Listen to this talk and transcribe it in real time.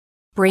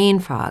brain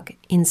fog,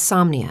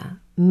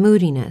 insomnia,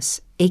 moodiness,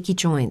 achy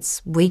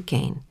joints, weight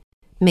gain.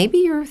 Maybe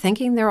you're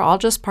thinking they're all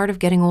just part of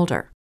getting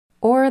older,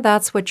 or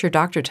that's what your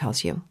doctor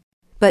tells you.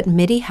 But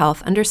MIDI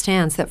Health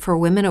understands that for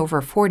women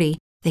over 40,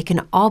 they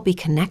can all be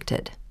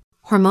connected.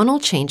 Hormonal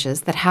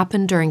changes that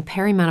happen during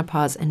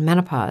perimenopause and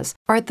menopause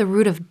are at the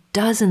root of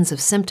dozens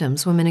of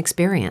symptoms women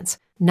experience,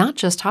 not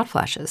just hot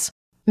flashes.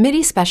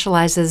 MIDI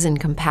specializes in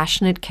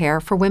compassionate care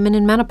for women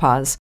in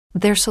menopause.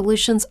 Their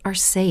solutions are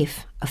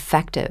safe,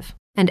 effective,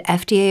 and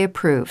FDA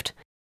approved.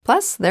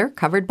 Plus, they're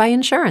covered by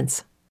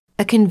insurance.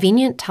 A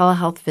convenient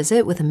telehealth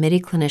visit with a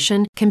MIDI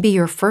clinician can be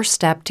your first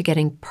step to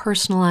getting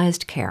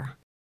personalized care.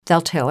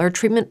 They'll tailor a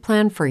treatment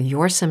plan for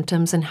your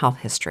symptoms and health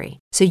history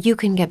so you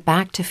can get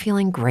back to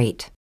feeling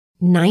great.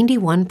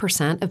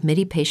 91% of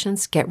MIDI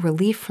patients get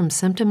relief from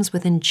symptoms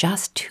within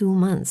just 2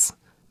 months.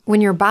 When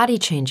your body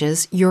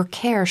changes, your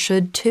care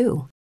should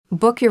too.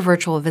 Book your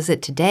virtual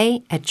visit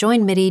today at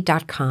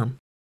joinmidi.com.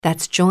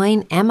 That's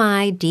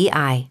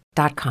joinmidi.com.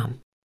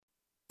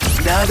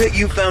 Now that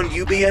you've found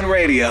UBN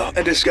Radio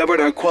and discovered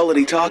our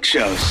quality talk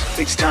shows,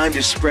 it's time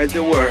to spread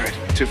the word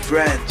to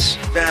friends,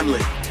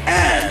 family,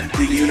 and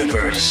the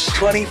universe.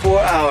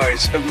 24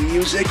 hours of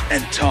music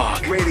and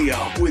talk. Radio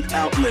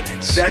without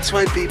limits. That's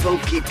why people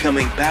keep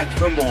coming back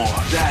for more.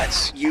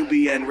 That's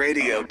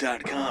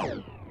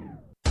ubnradio.com.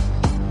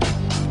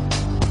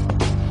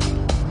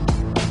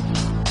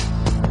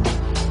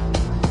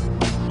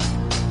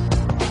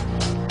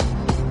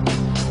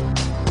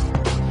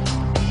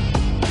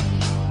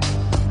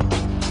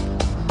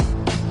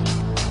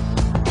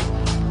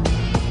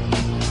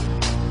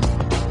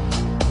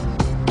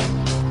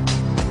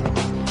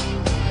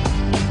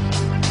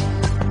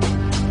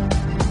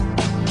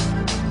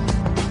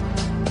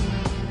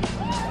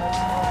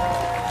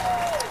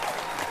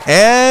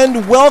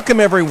 And welcome,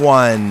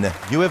 everyone.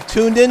 You have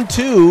tuned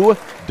into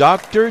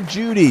Dr.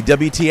 Judy,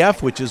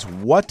 WTF, which is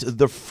What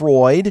the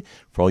Freud,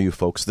 for all you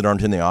folks that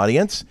aren't in the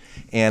audience.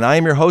 And I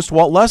am your host,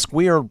 Walt Lusk.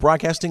 We are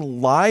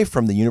broadcasting live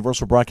from the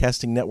Universal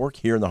Broadcasting Network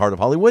here in the heart of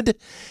Hollywood.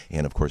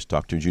 And, of course,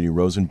 Dr. Judy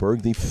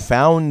Rosenberg, the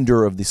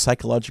founder of the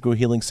Psychological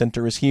Healing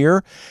Center, is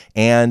here.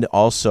 And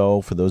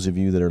also, for those of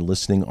you that are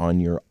listening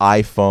on your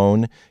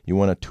iPhone, you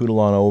want to tootle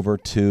on over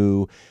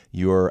to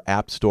your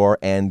app store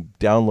and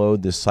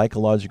download the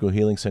Psychological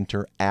Healing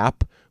Center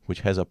app,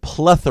 which has a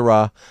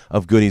plethora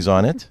of goodies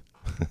on it.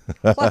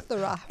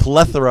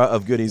 Plethora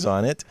of goodies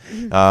on it.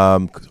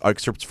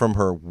 Excerpts from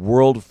her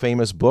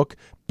world-famous book,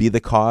 Be the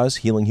Cause,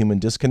 Healing Human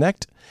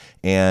Disconnect,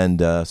 and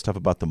stuff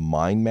about the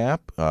mind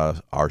map,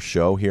 our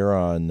show here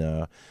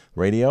on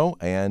radio,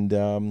 and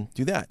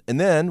do that. And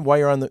then while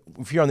you're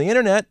if you're on the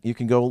internet, you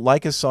can go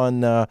like us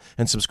on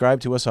and subscribe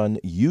to us on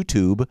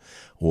YouTube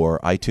or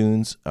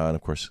iTunes, and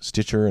of course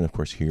Stitcher, and of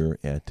course here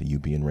at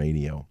UBN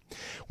Radio.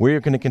 We're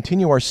going to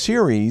continue our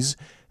series,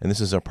 and this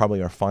is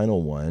probably our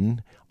final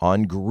one,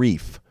 on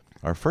grief.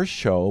 Our first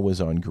show was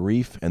on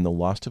grief and the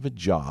loss of a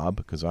job,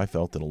 because I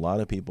felt that a lot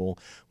of people,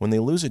 when they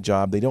lose a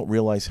job, they don't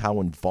realize how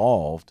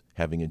involved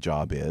having a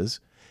job is,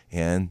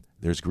 and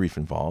there's grief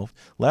involved.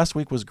 Last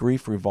week was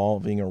grief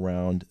revolving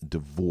around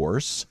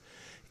divorce,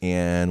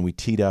 and we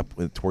teed up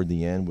toward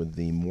the end with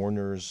the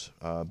Mourner's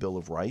Bill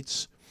of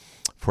Rights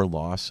for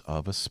loss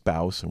of a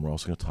spouse, and we're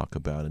also going to talk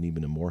about an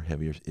even more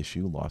heavier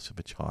issue, loss of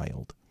a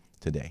child,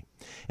 today.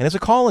 And it's a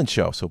call-in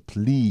show, so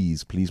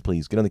please, please,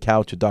 please get on the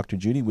couch with Dr.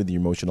 Judy with your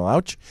emotional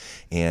ouch,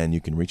 and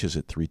you can reach us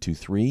at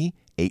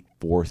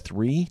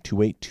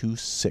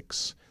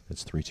 323-843-2826.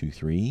 That's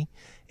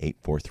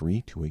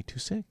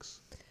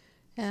 323-843-2826.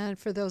 And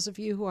for those of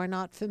you who are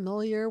not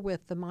familiar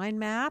with the mind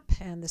map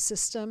and the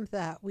system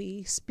that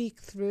we speak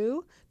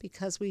through,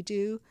 because we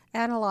do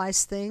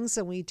analyze things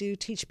and we do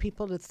teach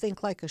people to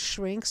think like a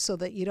shrink so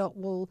that you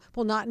will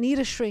not need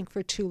a shrink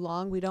for too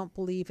long. We don't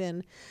believe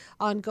in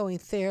ongoing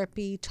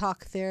therapy,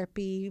 talk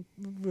therapy,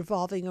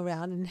 revolving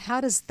around. And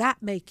how does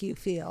that make you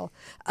feel?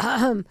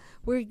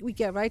 We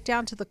get right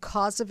down to the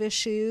cause of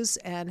issues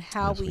and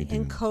how we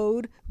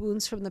encode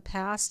wounds from the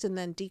past and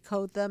then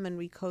decode them and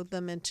recode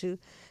them into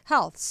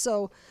health.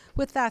 So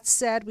with that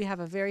said, we have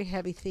a very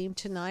heavy theme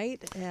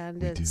tonight,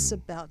 and it's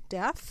about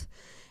death.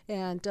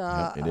 And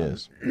it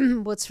is.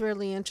 What's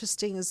really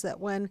interesting is that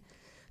when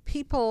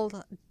people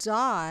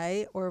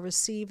die or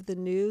receive the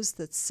news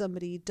that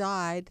somebody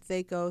died,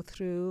 they go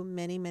through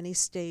many, many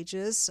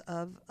stages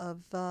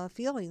of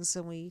feelings.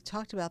 And we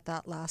talked about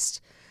that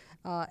last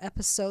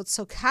episode.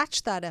 So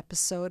catch that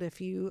episode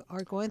if you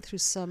are going through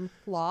some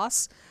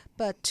loss.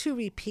 But to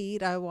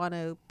repeat, I want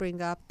to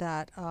bring up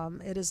that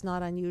it is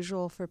not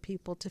unusual for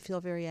people to feel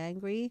very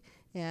angry,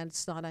 and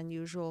it's not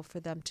unusual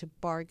for them to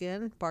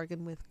bargain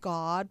with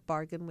God,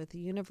 bargain with the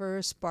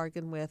universe,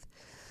 bargain with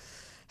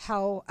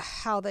how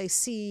they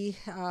see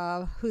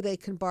who they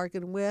can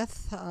bargain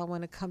with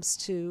when it comes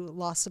to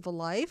loss of a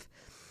life.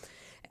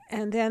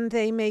 And then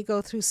they may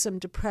go through some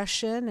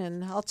depression,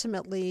 and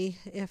ultimately,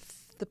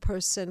 if the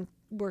person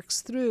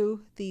works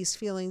through these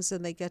feelings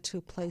and they get to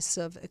a place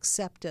of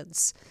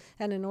acceptance.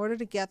 And in order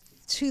to get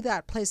to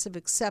that place of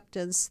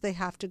acceptance, they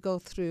have to go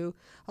through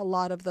a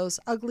lot of those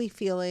ugly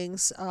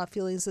feelings,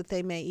 feelings that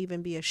they may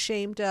even be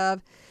ashamed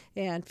of,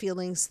 and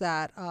feelings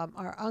that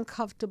are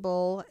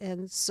uncomfortable.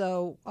 And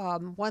so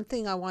one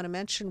thing I want to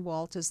mention,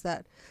 Walt, is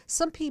that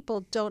some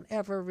people don't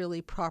ever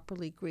really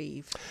properly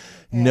grieve.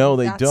 And No,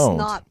 they don't.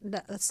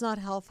 That's not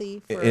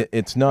healthy.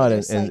 It's not. their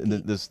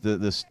And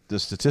psyche. the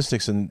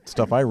statistics and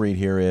stuff I read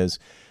here is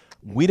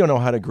we don't know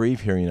how to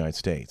grieve here in the United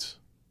States.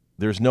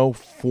 There's no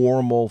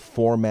formal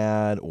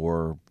format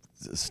or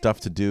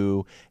stuff to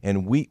do.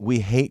 And we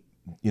hate,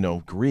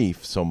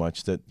 grief so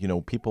much that,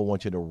 people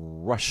want you to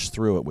rush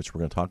through it, which we're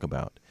going to talk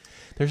about.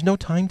 There's no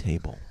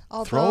timetable.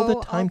 Throw the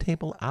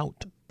timetable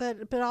out.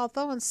 But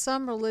although in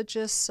some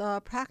religious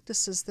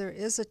practices there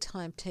is a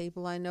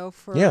timetable, I know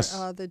for Yes.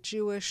 The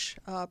Jewish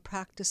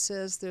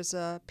practices there's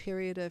a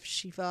period of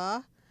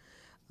Shiva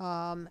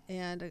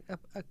and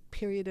a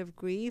period of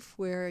grief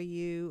where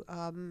you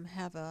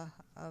have a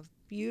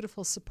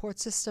beautiful support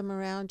system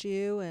around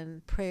you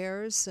and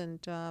prayers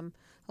and a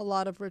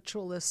lot of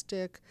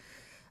ritualistic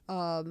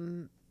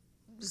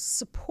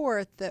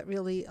support that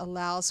really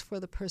allows for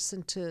the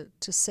person to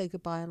say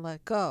goodbye and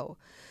let go.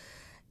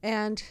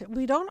 And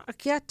we don't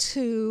get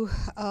to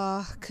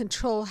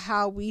control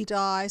how we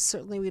die.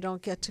 Certainly, we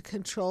don't get to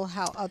control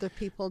how other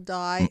people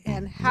die,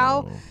 and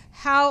how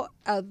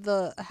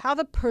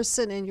the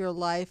person in your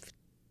life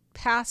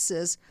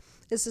passes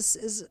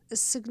is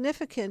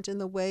significant in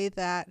the way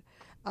that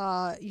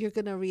you're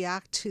going to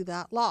react to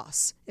that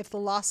loss. If the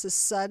loss is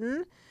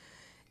sudden,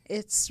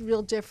 it's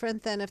real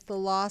different than if the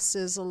loss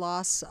is a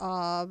loss.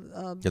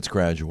 It's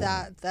gradual.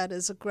 That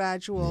is a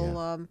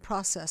gradual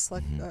process,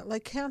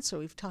 like cancer.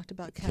 We've talked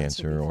about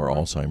Cancer before. or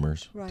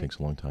Alzheimer's. Right. Takes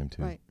a long time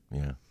too. Right.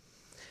 Yeah.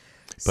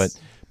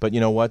 But you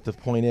know what? The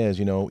point is,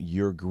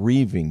 you're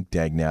grieving,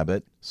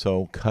 dagnabbit,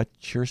 so cut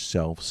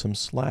yourself some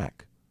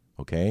slack,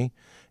 okay?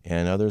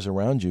 And others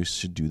around you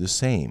should do the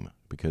same,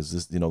 because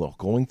this,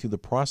 going through the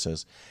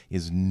process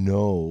is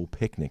no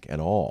picnic at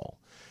all.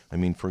 I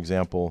mean, for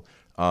example,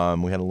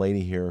 we had a lady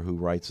here who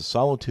writes, "The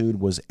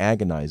solitude was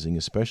agonizing,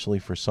 especially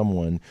for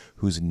someone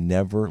who's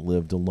never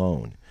lived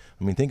alone."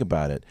 I mean, think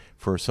about it.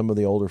 For some of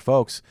the older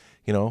folks,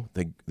 they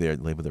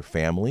live with their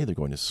family, they're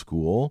going to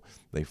school,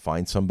 they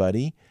find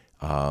somebody,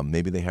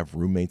 maybe they have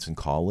roommates in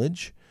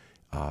college,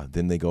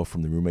 then they go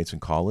from the roommates in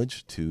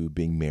college to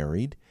being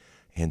married,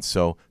 and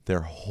so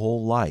their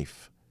whole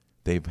life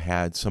they've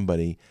had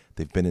somebody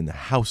they've been in the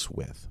house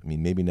with. I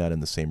mean, maybe not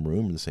in the same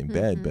room, in the same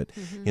bed, but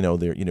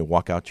they're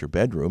walk out to your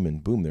bedroom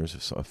and boom,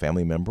 there's a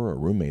family member or a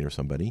roommate or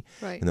somebody,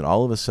 Right. and then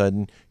all of a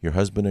sudden your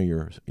husband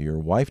or your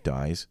wife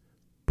dies,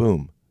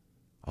 boom,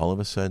 all of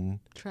a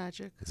sudden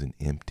Tragic. it's an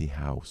empty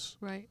house.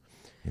 Right.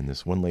 And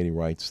this one lady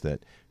writes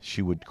that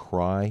she would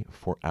cry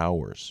for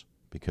hours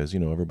because,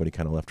 everybody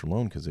kind of left her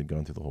alone because they'd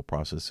gone through the whole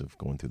process of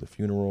going through the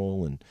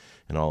funeral and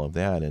all of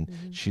that. And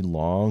she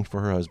longed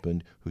for her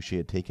husband, who she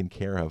had taken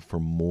care of for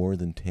more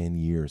than 10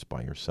 years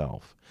by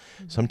herself.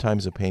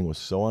 Sometimes the pain was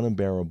so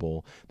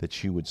unbearable that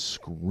she would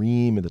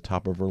scream at the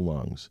top of her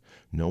lungs.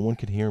 No one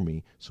could hear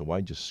me, so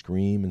I'd just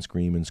scream and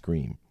scream and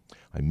scream.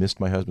 I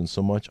missed my husband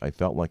so much, I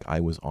felt like I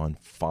was on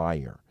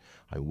fire.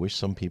 I wish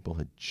some people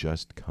had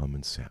just come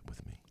and sat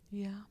with me.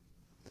 Yeah.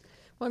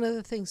 One of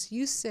the things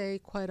you say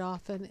quite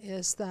often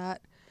is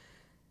that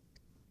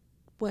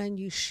when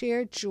you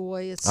share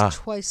joy, it's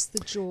twice the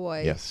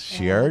joy. Yes,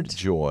 shared And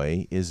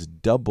joy is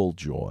double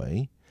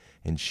joy,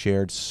 and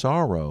shared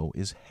sorrow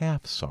is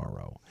half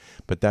sorrow.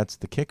 But that's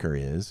the kicker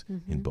is,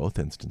 in both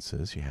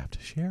instances, you have to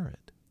share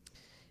it.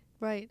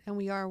 Right, and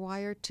we are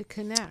wired to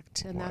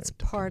connect, and that's Wired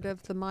to part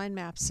of the mind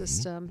map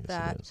system, Yes, it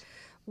that is.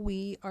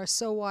 we are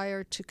so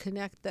wired to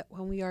connect that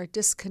when we are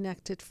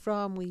disconnected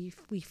from, we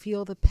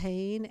feel the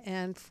pain.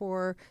 And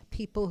for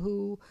people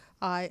who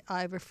I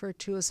refer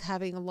to as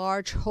having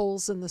large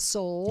holes in the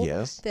soul,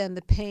 Yes. then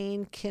the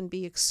pain can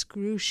be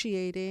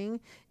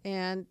excruciating,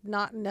 and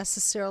not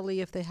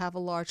necessarily if they have a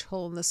large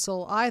hole in the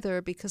soul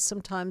either, because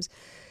sometimes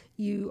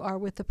you are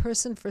with the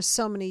person for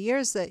so many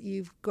years that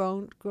you've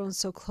grown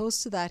so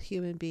close to that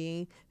human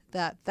being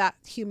that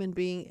human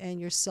being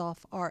and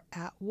yourself are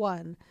at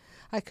one.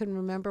 I can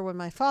remember when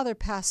my father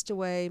passed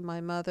away, my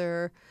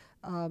mother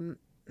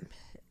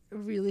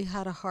really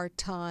had a hard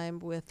time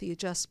with the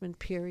adjustment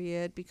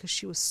period because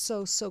she was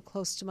so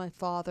close to my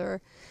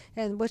father.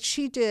 And what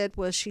she did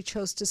was she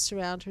chose to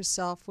surround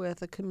herself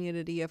with a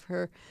community of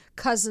her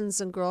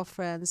cousins and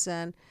girlfriends,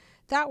 and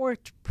that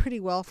worked pretty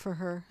well for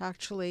her,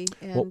 actually.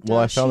 And Well,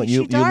 I found that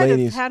you she died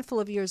ladies- a handful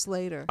of years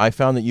later. I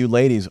found that you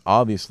ladies,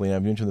 obviously, and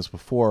I've mentioned this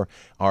before,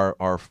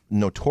 are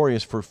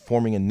notorious for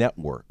forming a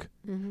network.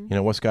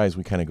 Us guys,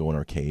 we kind of go in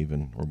our cave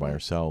and we're by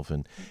ourselves,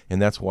 and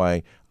that's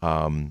why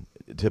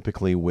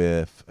typically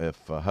if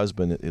a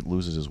husband it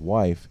loses his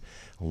wife,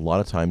 a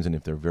lot of times, and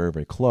if they're very,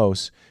 very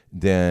close,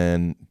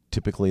 then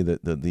typically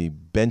the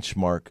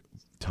benchmark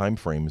time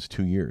frame is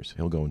 2 years.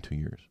 He'll go in 2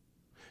 years.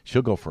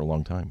 She'll go for a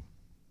long time.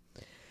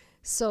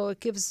 So it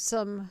gives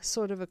some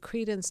sort of a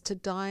credence to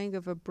dying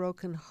of a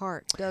broken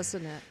heart,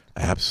 doesn't it?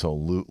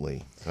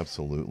 Absolutely.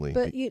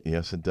 But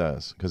Yes, it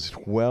does. Because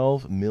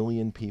 12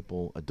 million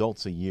people,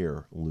 adults a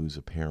year, lose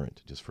a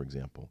parent, just for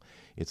example.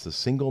 It's the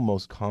single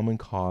most common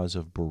cause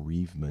of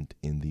bereavement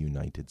in the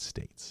United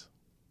States.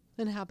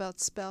 And how about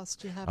spouse?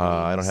 Do you have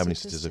I any don't have any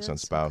statistics on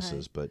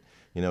spouses, Okay.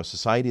 but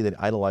society that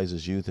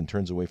idolizes youth and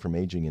turns away from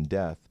aging and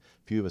death,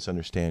 few of us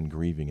understand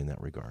grieving in that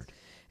regard.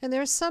 And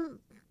there's some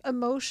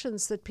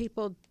emotions that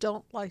people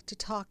don't like to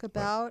talk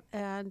about,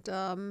 and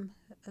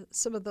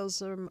some of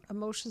those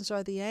emotions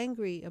are the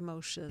angry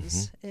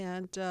emotions,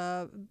 and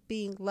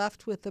being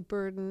left with the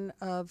burden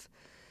of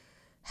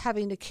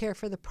having to care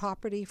for the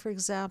property, for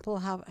example,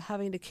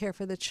 having to care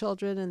for the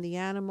children and the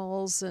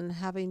animals, and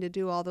having to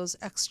do all those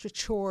extra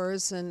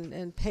chores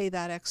and pay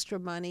that extra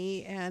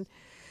money. And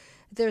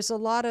there's a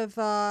lot of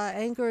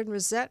anger and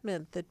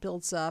resentment that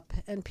builds up,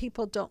 and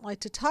people don't like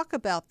to talk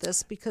about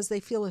this because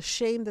they feel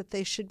ashamed that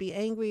they should be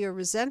angry or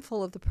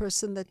resentful of the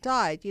person that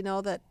died.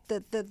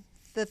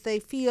 That they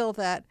feel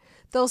that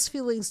those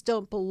feelings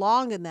don't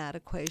belong in that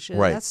equation.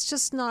 Right. That's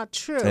just not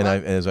true. And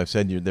as I've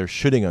said, they're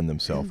shitting on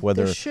themselves.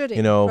 Whether They're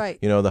shitting,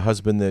 right. the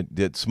husband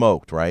that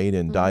smoked, right,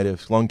 and died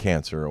of lung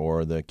cancer,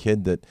 or the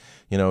kid that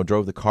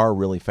drove the car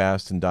really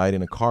fast and died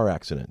in a car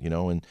accident.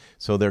 And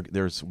so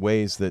there's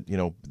ways that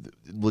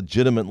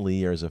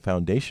legitimately there's a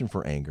foundation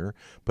for anger,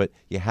 but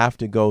you have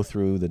to go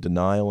through the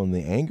denial and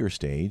the anger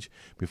stage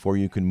before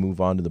you can move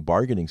on to the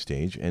bargaining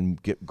stage and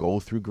go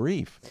through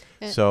grief.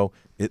 So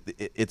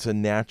it's a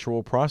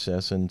natural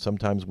process, and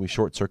sometimes we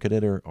short circuit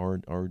it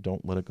or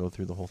don't let it go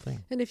through the whole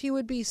thing. And if you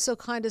would be so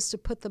kind as to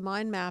put the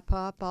mind map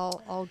up,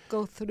 I'll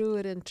go through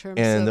it in terms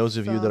of. And those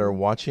of you that are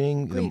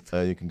watching, grief.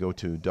 you can go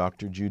to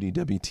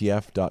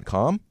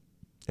drjudywtf.com,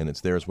 and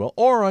it's there as well.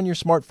 Or on your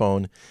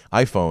smartphone,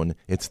 iPhone,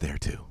 it's there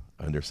too,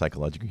 under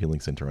Psychological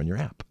Healing Center on your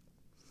app.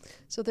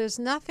 So there's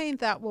nothing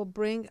that will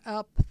bring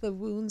up the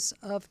wounds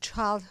of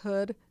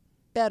childhood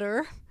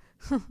better.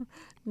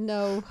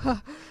 No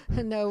pun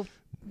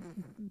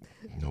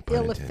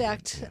ill intended.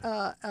 effect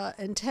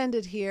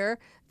intended here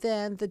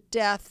than the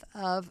death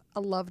of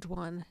a loved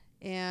one.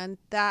 And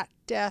that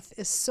death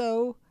is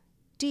so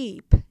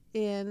deep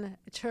in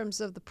terms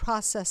of the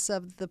process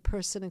of the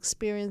person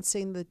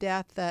experiencing the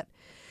death that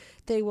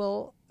they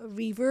will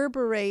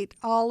reverberate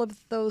all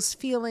of those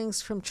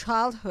feelings from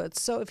childhood.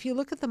 So if you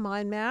look at the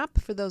mind map,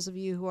 for those of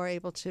you who are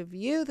able to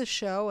view the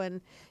show,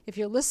 and if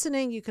you're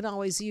listening, you can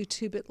always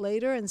YouTube it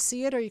later and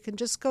see it, or you can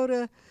just go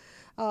to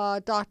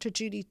Dr.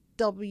 Judy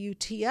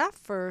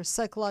WTF or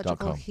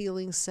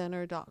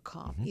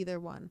psychologicalhealingcenter.com, either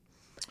one.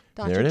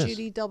 There it Dr. is.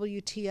 Judy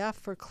WTF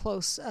for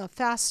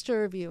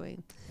faster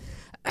viewing.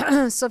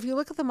 So if you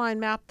look at the mind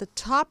map, the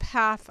top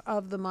half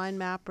of the mind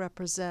map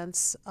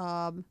represents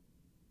the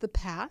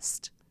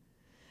past.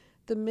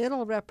 The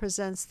middle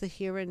represents the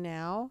here and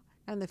now,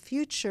 and the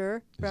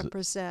future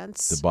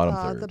represents the bottom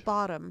third. the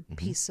bottom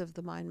piece of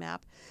the mind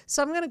map.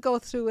 So I'm going to go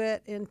through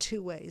it in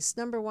two ways.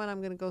 Number one, I'm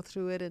going to go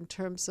through it in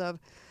terms of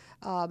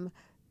the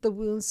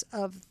wounds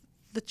of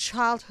the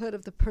childhood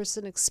of the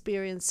person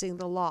experiencing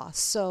the loss.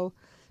 So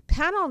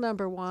panel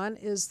number one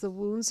is the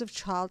wounds of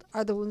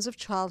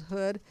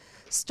childhood,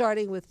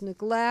 starting with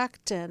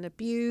neglect and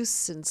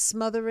abuse and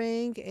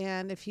smothering.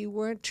 And if you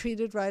weren't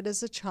treated right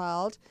as a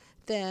child,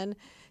 then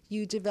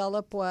you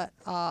develop what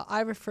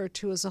I refer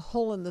to as a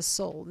hole in the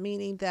soul,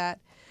 meaning that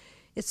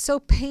it's so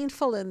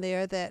painful in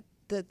there that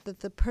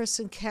the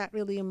person can't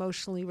really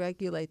emotionally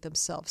regulate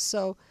themselves.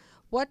 So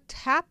what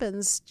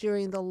happens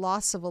during the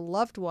loss of a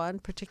loved one,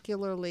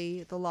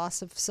 particularly the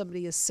loss of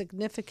somebody as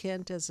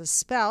significant as a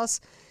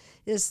spouse,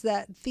 is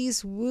that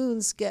these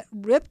wounds get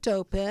ripped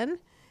open,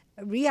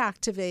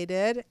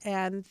 reactivated,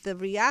 and the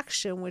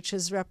reaction, which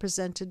is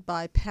represented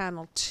by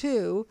panel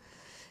 2,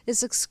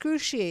 is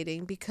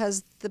excruciating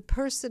because the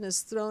person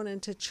is thrown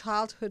into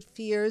childhood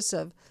fears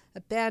of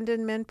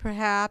abandonment,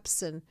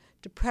 perhaps, and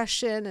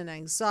depression and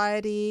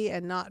anxiety,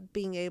 and not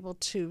being able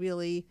to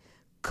really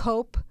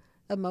cope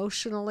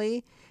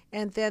emotionally.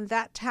 And then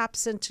that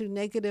taps into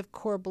negative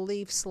core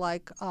beliefs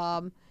like,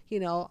 I'll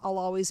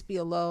always be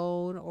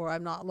alone, or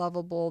I'm not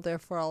lovable,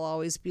 therefore I'll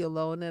always be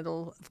alone.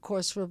 It'll, of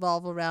course,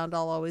 revolve around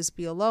I'll always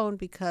be alone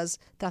because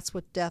that's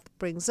what death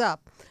brings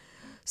up.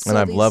 So and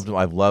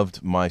I've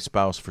loved my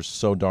spouse for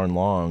so darn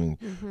long.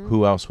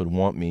 Who else would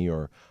want me,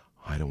 or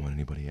I don't want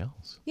anybody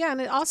else. Yeah,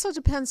 and it also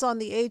depends on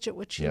the age at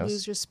which you Yes.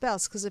 lose your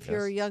spouse. Because if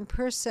you're a young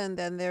person,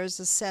 then there's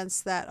a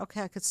sense that,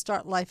 okay, I could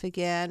start life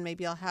again.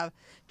 Maybe I'll have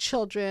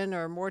children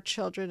or more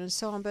children and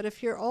so on. But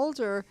if you're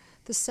older,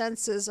 the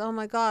sense is, oh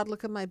my God,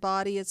 look at my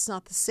body. It's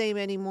not the same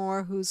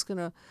anymore. Who's going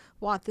to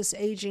want this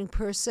aging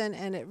person?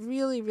 And it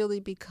really,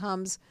 really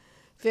becomes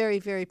very,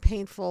 very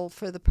painful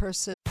for the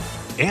person.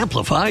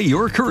 Amplify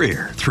your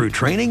career through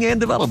training and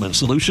development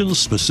solutions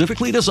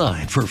specifically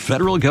designed for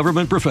federal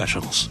government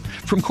professionals.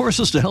 From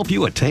courses to help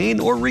you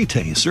attain or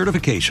retain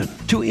certification,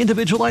 to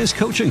individualized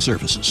coaching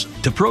services,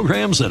 to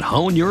programs that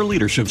hone your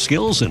leadership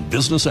skills and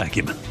business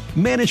acumen,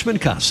 Management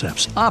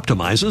Concepts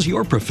optimizes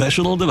your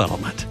professional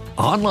development.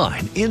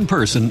 Online, in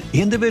person,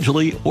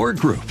 individually, or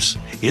groups,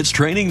 it's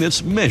training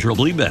that's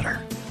measurably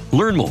better.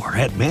 Learn more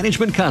at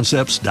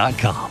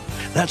managementconcepts.com.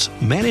 That's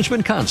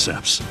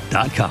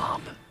managementconcepts.com.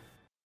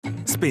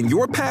 Spin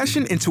your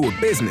passion into a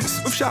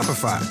business with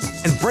Shopify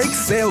and break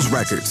sales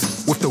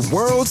records with the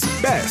world's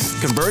best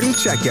converting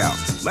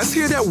checkout. Let's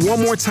hear that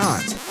one more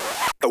time.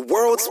 The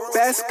world's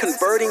best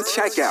converting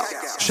checkout.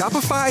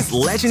 Shopify's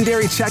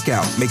legendary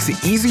checkout makes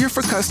it easier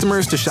for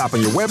customers to shop on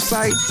your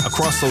website,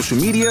 across social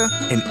media,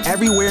 and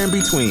everywhere in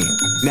between.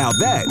 Now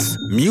that's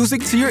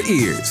music to your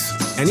ears.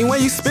 Any way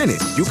you spin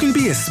it, you can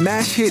be a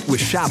smash hit with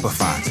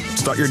Shopify.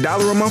 Start your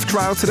 $1 a month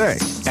trial today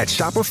at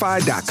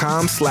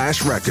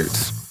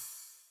shopify.com/records.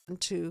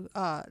 To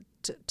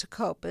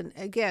cope. And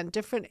again,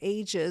 different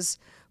ages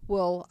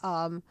will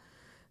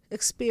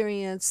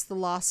experience the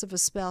loss of a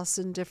spouse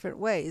in different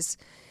ways.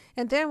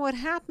 And then what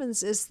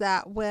happens is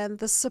that when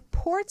the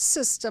support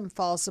system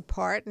falls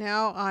apart,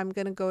 now I'm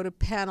going to go to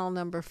panel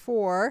number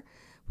 4,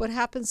 what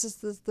happens is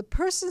that the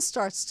person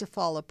starts to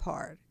fall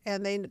apart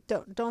and they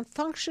don't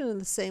function in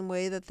the same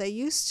way that they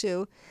used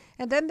to.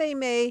 And then they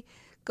may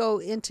go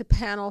into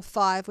panel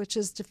 5, which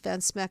is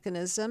defense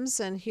mechanisms.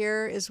 And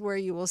here is where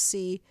you will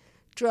see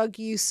drug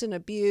use and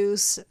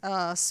abuse,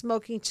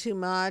 smoking too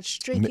much,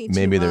 drinking maybe too much.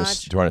 Maybe they're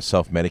trying to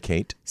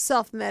self-medicate.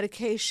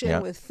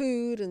 Self-medication with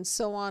food and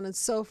so on and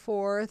so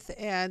forth.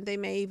 And they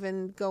may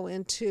even go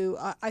into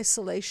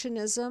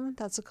isolationism.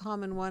 That's a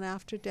common one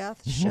after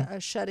death,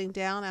 shutting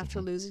down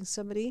after losing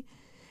somebody.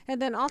 And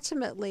then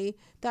ultimately,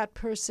 that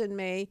person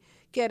may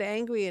get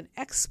angry and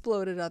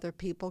explode at other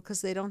people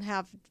because they don't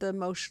have the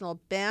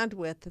emotional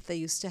bandwidth that they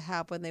used to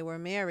have when they were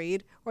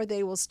married, or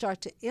they will start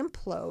to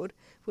implode,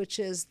 which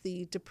is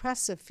the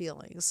depressive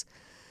feelings.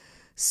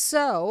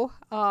 So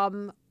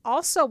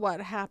also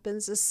what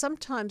happens is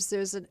sometimes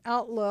there's an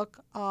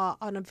outlook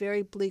on a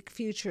very bleak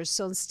future.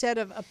 So instead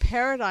of a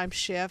paradigm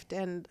shift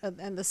and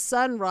the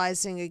sun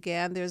rising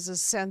again, there's a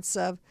sense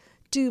of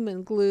doom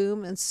and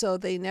gloom, and so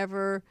they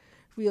never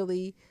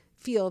really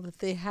feel that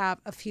they have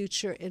a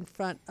future in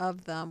front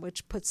of them,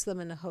 which puts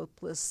them in a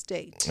hopeless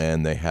state.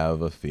 And they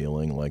have a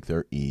feeling like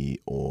they're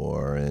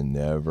Eeyore and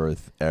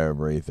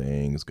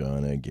everything's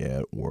gonna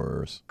get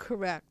worse.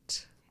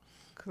 Correct.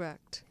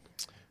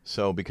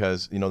 So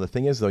because, the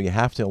thing is, though, you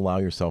have to allow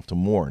yourself to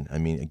mourn. I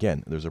mean,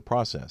 again, there's a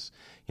process.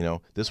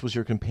 This was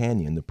your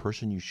companion, the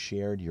person you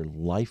shared your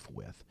life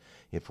with.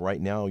 If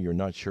right now you're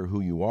not sure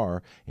who you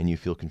are and you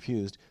feel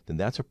confused, then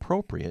that's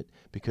appropriate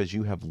because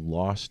you have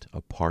lost a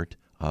part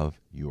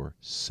of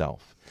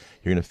yourself.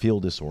 You're going to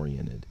feel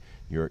disoriented.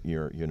 You're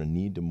going to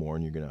need to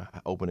mourn. You're going to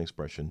open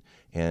expression,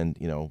 and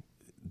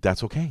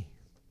that's okay.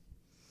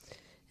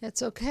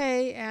 It's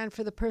okay, and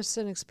for the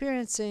person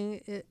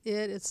experiencing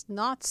it's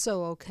not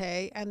so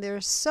okay. And there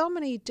are so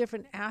many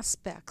different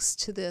aspects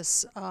to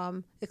this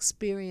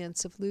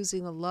experience of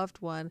losing a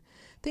loved one,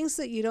 things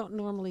that you don't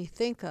normally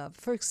think of.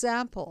 For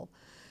example,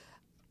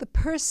 the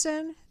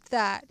person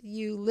that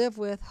you live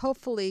with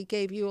hopefully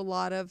gave you a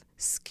lot of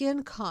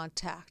skin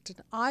contact and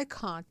eye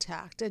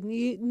contact, and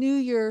you knew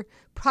your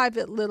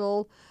private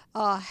little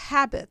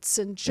habits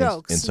and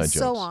jokes and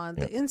so on,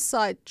 the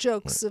inside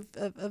jokes of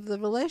the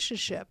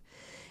relationship.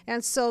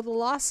 And so the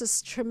loss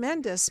is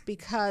tremendous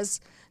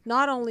because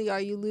not only are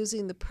you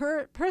losing the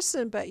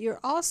person, but you're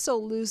also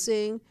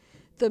losing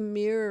the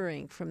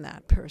mirroring from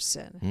that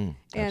person.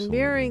 And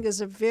mirroring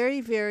is a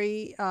very,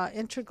 very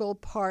integral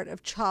part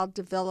of child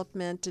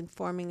development and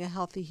forming a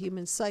healthy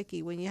human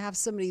psyche. When you have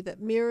somebody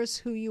that mirrors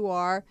who you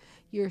are,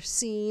 you're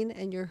seen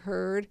and you're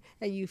heard,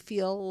 and you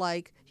feel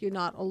like you're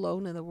not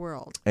alone in the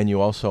world. And you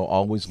also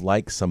always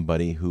like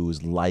somebody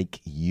who's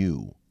like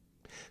you.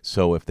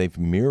 So if they've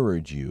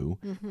mirrored you,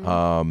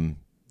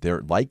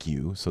 they're like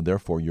you, so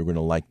therefore you're going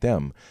to like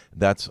them.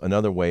 That's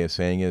another way of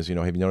saying is,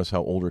 have you noticed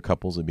how older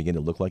couples they begin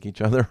to look like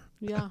each other?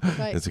 Yeah,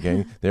 right. It's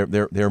okay.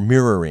 They're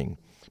mirroring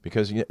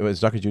because as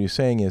Dr. Judy is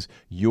saying is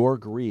your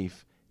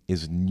grief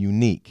is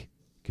unique.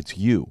 It's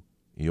you.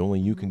 Only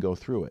you can go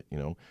through it.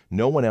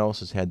 No one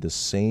else has had the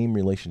same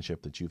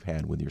relationship that you've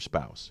had with your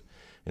spouse.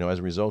 As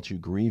a result, you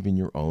grieve in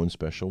your own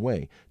special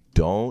way.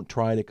 Don't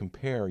try to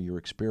compare your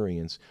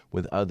experience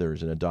with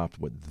others and adopt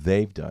what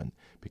they've done,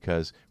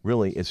 because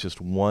really it's just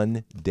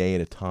one day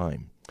at a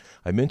time.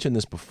 I mentioned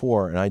this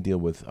before, and I deal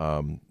with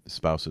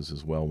spouses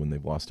as well when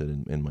they've lost it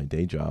in my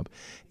day job.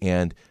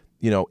 And,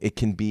 it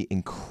can be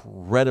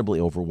incredibly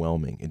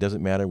overwhelming. It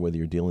doesn't matter whether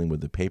you're dealing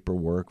with the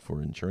paperwork for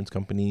insurance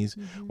companies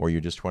or you're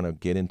just trying to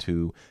get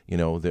into,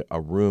 a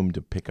room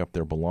to pick up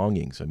their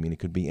belongings. I mean, it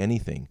could be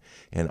anything.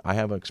 And I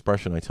have an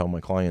expression I tell my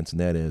clients,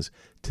 and that is,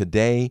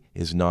 today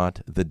is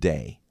not the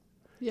day.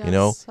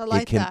 Yes, I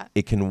like that.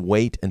 It can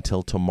wait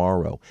until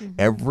tomorrow.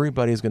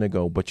 Everybody's going to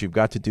go, but you've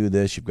got to do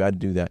this, you've got to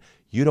do that.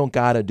 You don't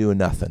got to do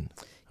nothing.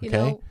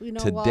 Okay? Walt.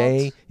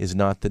 Today is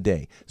not the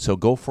day. So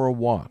go for a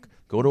walk.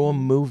 Go to a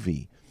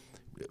movie.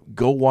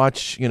 Go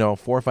watch, 4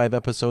 or 5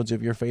 episodes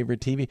of your favorite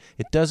TV.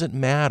 It doesn't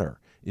matter.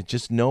 It's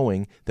just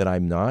knowing that I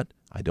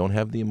don't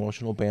have the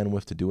emotional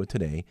bandwidth to do it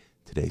today.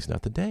 Today's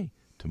not the day.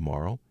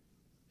 Tomorrow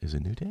is a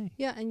new day.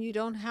 Yeah, and you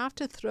don't have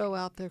to throw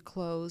out their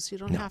clothes. You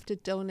don't have to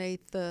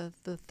donate the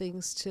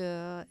things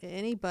to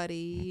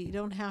anybody. You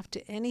don't have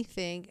to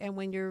anything. And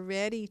when you're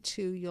ready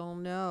to, you'll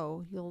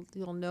know.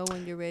 You'll know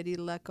when you're ready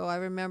to let go. I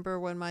remember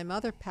when my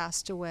mother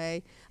passed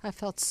away, I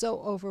felt so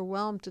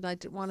overwhelmed, and I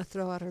didn't want to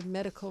throw out her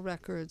medical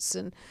records,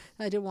 and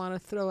I didn't want to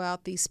throw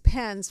out these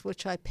pens,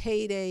 which I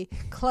paid a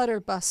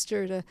clutter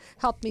buster to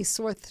help me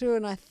sort through.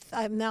 And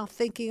I'm now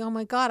thinking, oh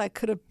my God, I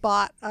could have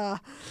bought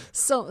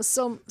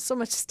so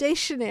much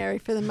stationery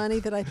for the money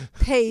that I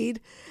paid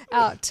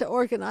out to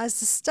organize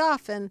the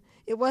stuff. And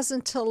it wasn't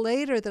until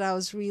later that I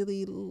was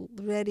really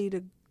ready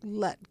to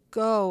let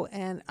go,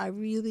 and I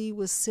really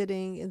was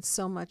sitting in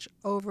so much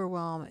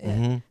overwhelm.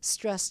 It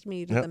stressed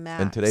me to the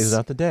max. And today's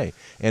not the day.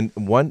 And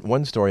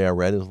one story I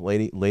read is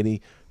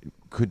lady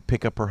could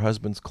pick up her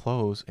husband's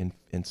clothes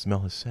and smell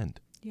his scent.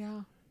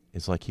 Yeah.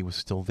 It's like he was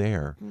still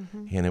there,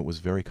 and it was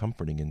very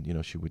comforting.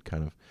 And she would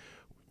kind of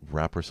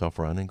wrap herself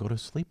around and go to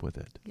sleep with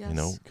it.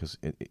 Yes. Because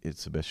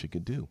it's the best she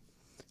could do.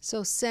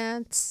 So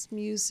scents,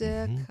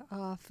 music,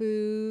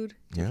 food,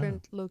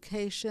 different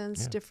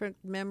locations, different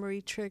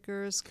memory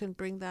triggers can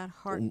bring that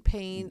heart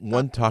pain.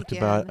 One talked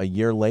again. about a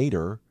year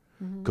later,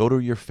 go to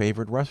your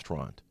favorite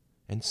restaurant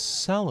and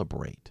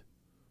celebrate,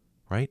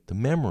 right? The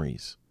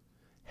memories.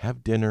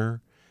 Have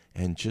dinner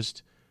and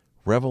just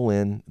revel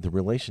in the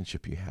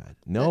relationship you had.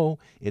 No,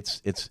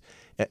 it's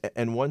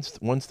and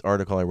once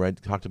article I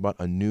read talked about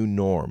a new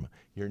norm.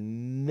 You're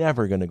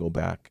never going to go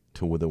back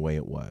to the way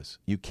it was.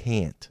 You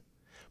can't.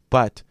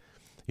 But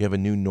you have a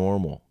new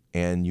normal,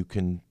 and you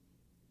can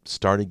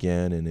start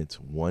again, and it's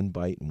one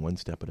bite and one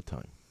step at a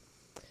time.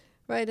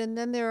 Right, and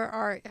then there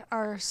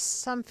are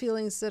some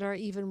feelings that are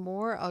even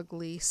more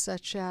ugly,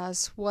 such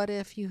as, what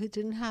if you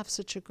didn't have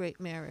such a great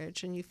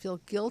marriage, and you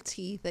feel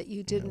guilty that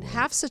you didn't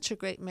have such a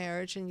great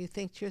marriage, and you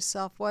think to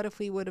yourself, what if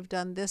we would have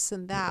done this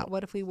and that?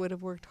 What if we would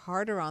have worked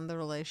harder on the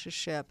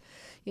relationship?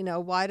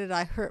 Why did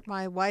I hurt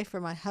my wife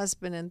or my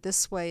husband in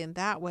this way and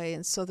that way?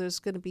 And so there's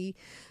going to be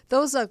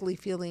those ugly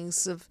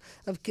feelings of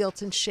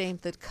guilt and shame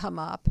that come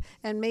up,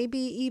 and maybe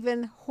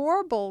even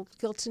horrible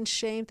guilt and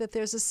shame that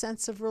there's a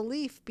sense of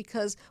relief,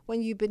 because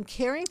when you've been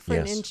caring for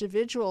an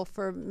individual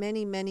for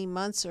many, many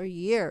months or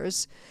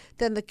years,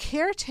 then the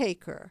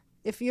caretaker,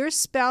 if your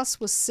spouse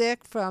was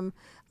sick from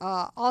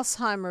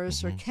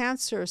Alzheimer's or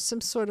cancer or some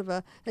sort of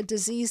a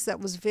disease that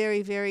was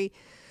very, very,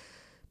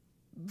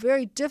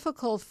 very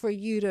difficult for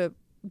you to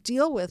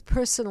deal with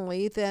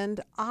personally, then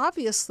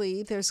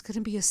obviously there's going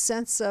to be a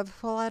sense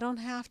of, well, I don't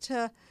have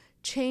to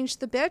change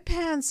the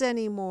bedpans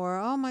anymore.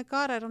 Oh my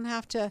God, I don't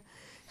have to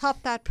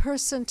help that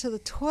person to the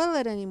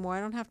toilet anymore.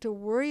 I don't have to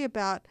worry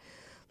about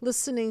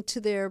listening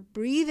to their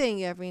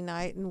breathing every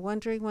night and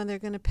wondering when they're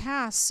going to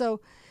pass. So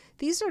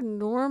these are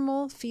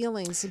normal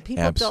feelings, and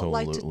people don't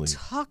like to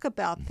talk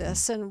about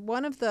this. And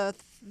one of the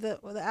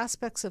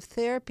aspects of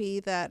therapy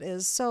that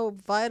is so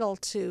vital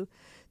to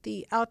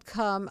the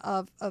outcome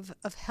of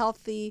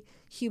healthy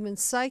human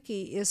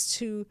psyche is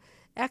to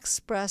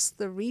express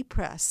the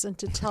repress and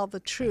to tell the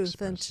truth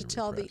and to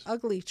tell the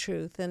ugly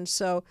truth. And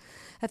so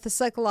at the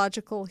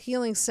Psychological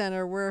Healing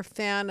Center, we're a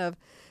fan of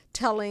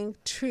telling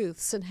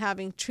truths and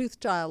having truth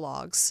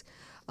dialogues.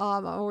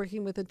 I'm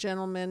working with a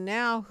gentleman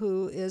now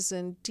who is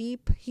in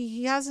deep,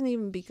 he hasn't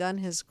even begun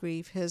his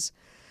grief. His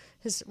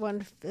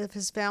one of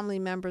his family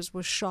members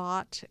was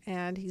shot,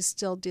 and he's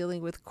still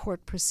dealing with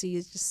court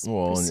proceedings.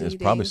 Well, and it's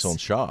probably still in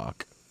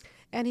shock.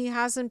 And he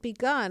hasn't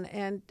begun,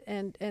 and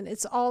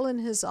it's all in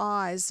his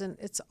eyes, and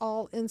it's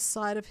all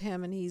inside of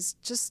him, and he's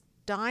just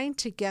dying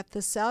to get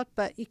this out,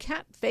 but you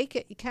can't fake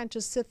it. You can't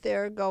just sit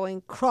there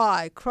going,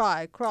 cry,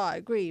 cry,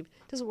 cry, grieve.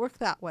 It doesn't work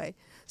that way.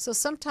 So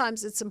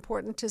sometimes it's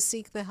important to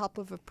seek the help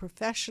of a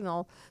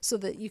professional so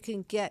that you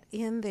can get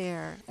in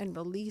there and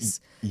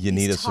release. You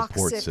need a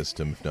support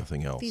system, if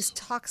nothing else. These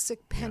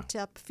toxic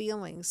pent-up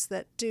feelings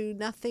that do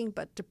nothing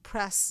but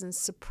depress and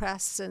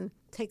suppress and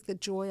take the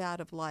joy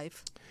out of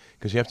life.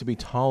 Because you have to be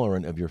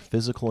tolerant of your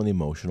physical and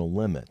emotional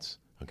limits,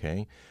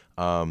 okay?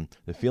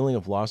 The feeling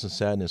of loss and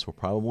sadness will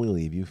probably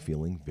leave you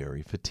feeling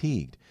very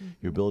fatigued.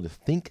 Your ability to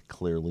think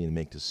clearly and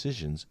make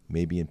decisions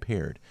may be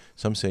impaired.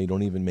 Some say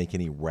don't even make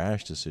any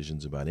rash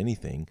decisions about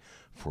anything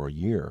for a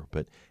year.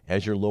 But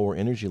as your lower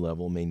energy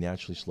level may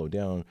naturally slow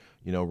down,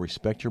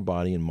 respect your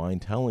body and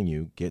mind telling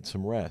you, get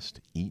some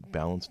rest, eat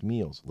balanced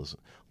meals,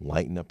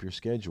 lighten up your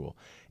schedule.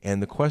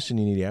 And the question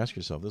you need to ask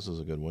yourself, this is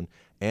a good one,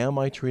 am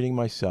I treating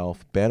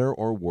myself better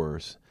or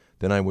worse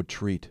than I would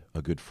treat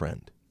a good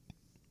friend?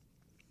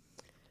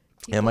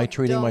 Am I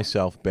treating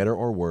myself better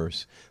or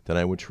worse than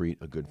I would treat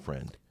a good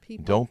friend?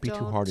 Don't be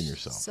too hard on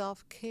yourself.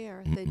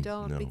 Self-care. They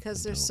don't,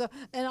 because they're so.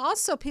 And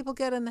also, people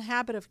get in the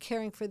habit of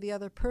caring for the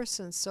other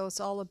person. So it's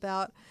all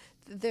about.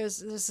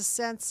 There's a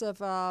sense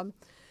of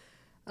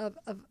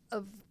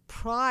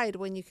pride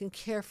when you can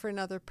care for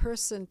another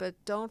person. But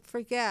don't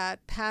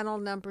forget panel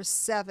number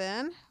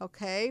 7,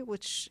 okay,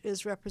 which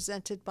is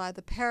represented by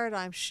the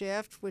paradigm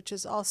shift, which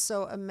is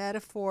also a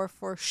metaphor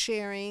for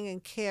sharing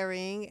and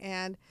caring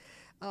and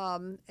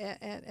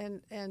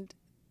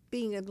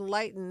being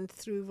enlightened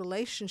through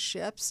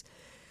relationships.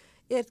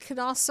 It can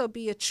also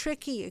be a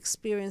tricky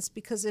experience,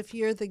 because if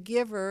you're the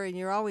giver and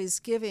you're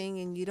always giving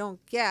and you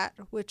don't get,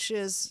 which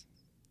is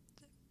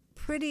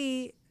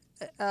pretty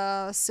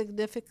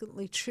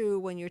significantly true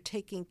when you're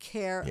taking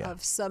care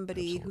of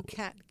somebody who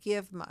can't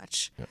give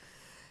much,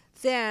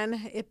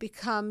 then it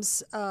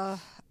becomes a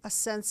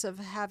sense of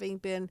having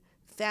been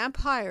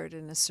vampired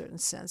in a certain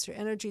sense. Your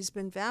energy's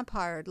been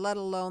vampired, let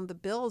alone the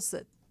bills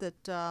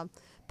that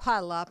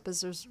pile up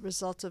as a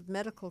result of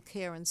medical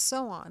care and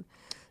so on.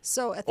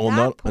 So at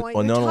that point,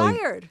 you're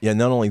tired.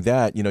 Not only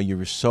that, you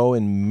were so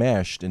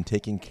enmeshed in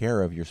taking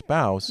care of your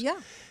spouse. Yeah.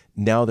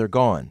 Now they're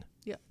gone.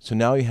 Yeah. So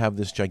now you have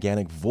this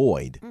gigantic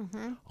void.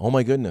 Mm-hmm. Oh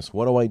my goodness,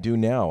 what do I do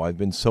now? I've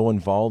been so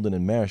involved and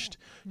enmeshed.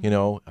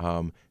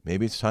 Mm-hmm.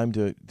 Maybe it's time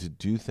to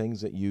do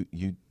things that you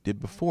did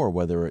before,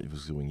 whether it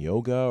was doing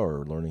yoga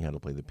or learning how to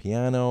play the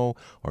piano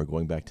or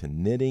going back to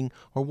knitting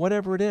or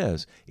whatever it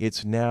is.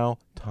 It's now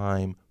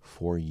time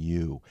for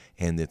you,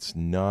 and it's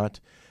not.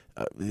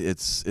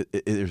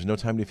 There's no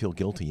time to feel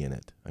guilty in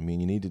it. I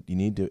mean, you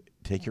need to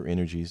take your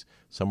energies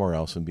somewhere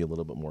else and be a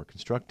little bit more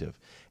constructive.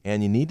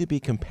 And you need to be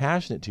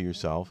compassionate to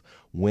yourself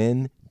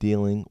when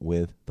dealing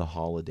with the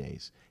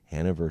holidays,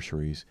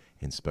 anniversaries,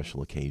 and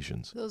special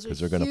occasions, because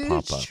they're going to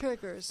pop up.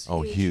 Triggers.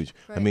 Oh, huge.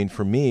 Right. I mean,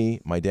 for me,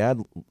 my dad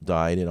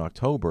died in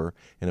October,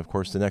 and of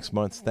course, the next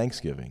month's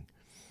Thanksgiving,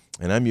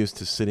 and I'm used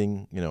to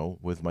sitting,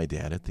 with my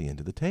dad at the end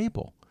of the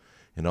table,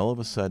 and all of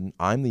a sudden,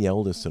 I'm the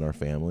eldest in our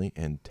family,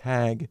 and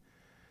tag.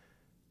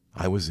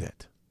 I was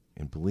it.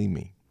 And believe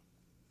me,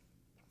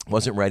 I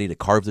wasn't ready to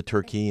carve the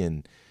turkey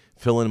and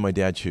fill in my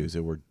dad's shoes.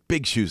 There were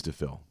big shoes to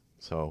fill.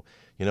 So,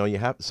 you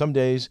have some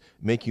days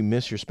make you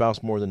miss your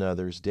spouse more than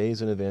others.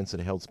 Days and events that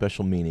held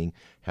special meaning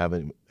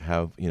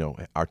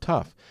are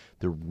tough.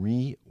 The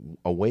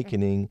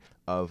reawakening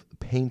of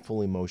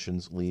painful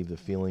emotions leave the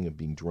feeling of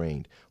being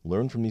drained.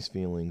 Learn from these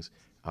feelings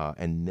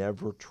and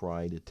never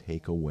try to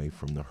take away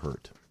from the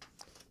hurt.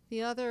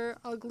 The other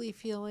ugly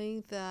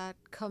feeling that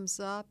comes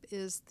up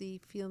is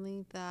the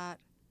feeling that,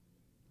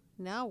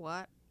 now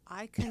what?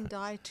 I can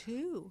die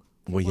too.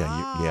 Well,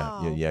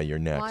 wow. You're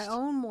next. My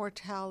own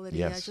mortality.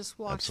 Yes, I just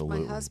watched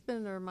absolutely. my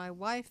husband or my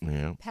wife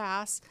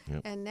pass,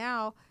 and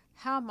now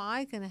how am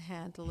I going to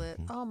handle it?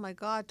 Mm-hmm. Oh my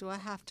God, do I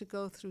have to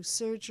go through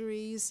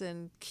surgeries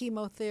and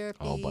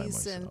chemotherapies? All by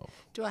myself. And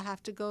do I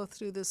have to go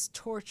through this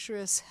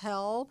torturous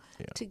hell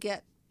to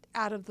get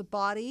out of the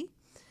body?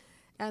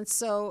 And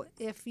so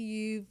if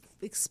you've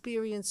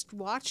experienced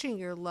watching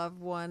your loved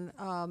one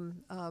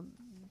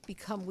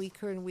become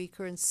weaker and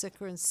weaker and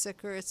sicker,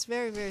 it's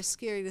very, very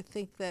scary to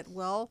think that,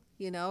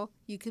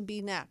 you can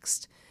be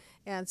next.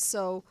 And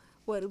so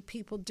what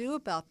people do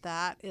about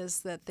that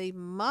is that they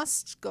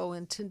must go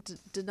into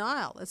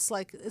denial.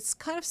 It's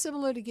kind of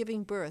similar to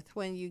giving birth.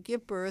 When you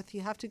give birth, you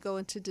have to go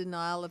into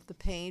denial of the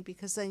pain,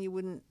 because then you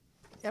wouldn't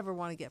ever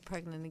want to get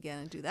pregnant again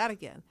and do that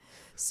again.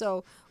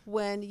 So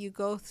when you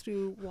go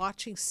through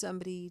watching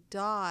somebody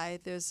die,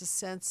 there's a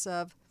sense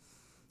of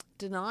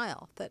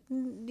denial that,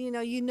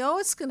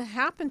 it's going to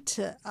happen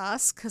to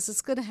us, because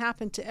it's going to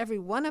happen to every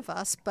one of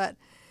us, but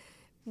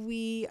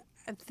we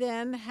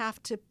then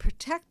have to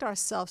protect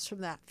ourselves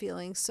from that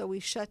feeling. So we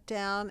shut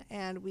down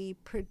and we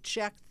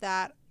project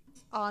that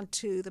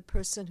onto the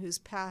person who's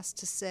passed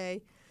to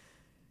say,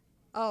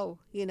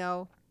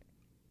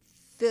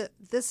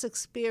 this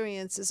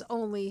experience is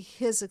only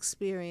his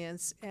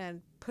experience,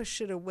 and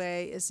push it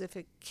away as if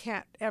it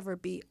can't ever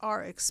be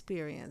our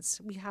experience.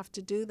 We have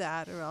to do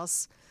that, or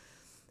else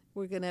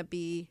we're going to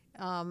be,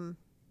 in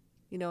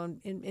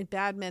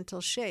bad mental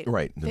shape.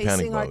 Right, the panic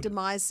Facing our mode.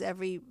 Demise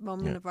every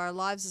moment of our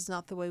lives is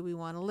not the way we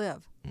want to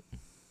live.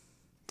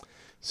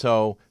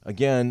 So,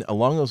 again,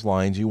 along those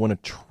lines, you want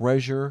to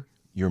treasure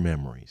your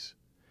memories.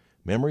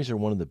 Memories are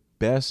one of the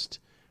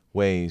best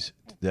ways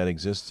that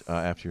exist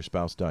after your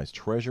spouse dies.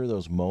 Treasure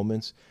those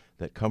moments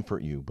that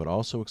comfort you, but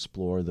also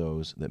explore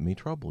those that may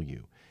trouble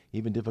you.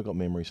 Even difficult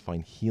memories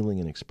find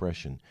healing and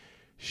expression.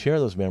 Share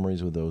those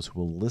memories with those who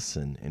will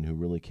listen and who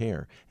really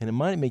care. And it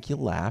might make you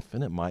laugh,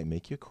 and it might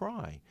make you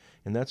cry.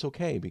 And that's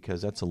okay,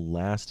 because that's a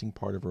lasting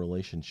part of a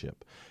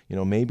relationship.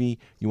 Maybe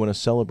you want to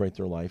celebrate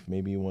their life.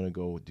 Maybe you want to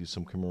go do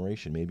some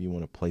commemoration. Maybe you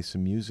want to play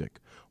some music,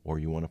 or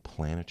you want to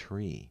plant a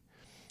tree,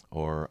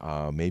 or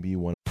maybe you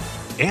want to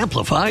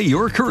Amplify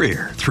your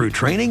career through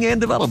training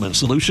and development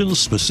solutions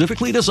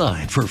specifically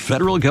designed for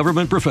federal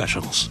government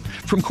professionals.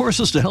 From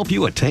courses to help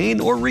you attain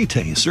or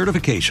retain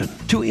certification,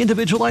 to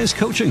individualized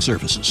coaching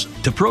services,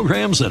 to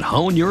programs that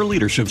hone your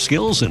leadership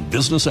skills and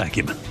business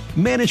acumen,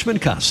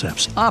 Management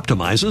Concepts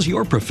optimizes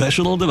your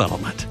professional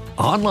development.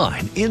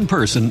 Online, in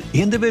person,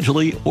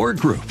 individually, or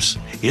groups,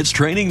 it's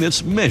training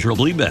that's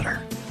measurably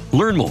better.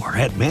 Learn more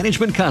at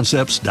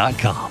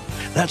managementconcepts.com.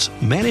 That's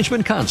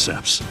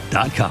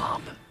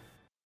managementconcepts.com.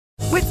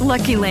 With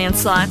Lucky Land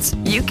Slots,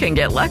 you can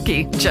get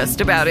lucky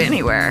just about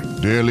anywhere.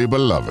 Dearly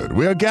beloved,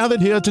 we are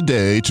gathered here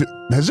today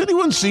to... Has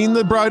anyone seen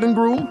the bride and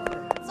groom?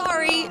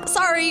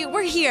 Sorry,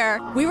 we're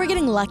here. We were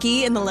getting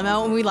lucky in the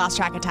limo and we lost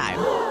track of time.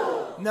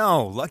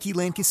 No, Lucky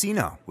Land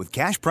Casino, with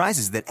cash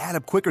prizes that add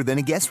up quicker than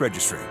a guest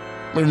registry.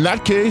 In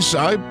that case,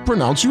 I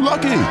pronounce you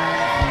lucky.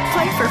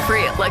 Play for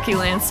free at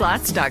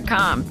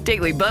LuckyLandSlots.com.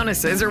 Daily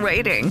bonuses are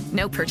waiting.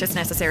 No purchase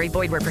necessary.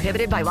 Void where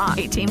prohibited by law.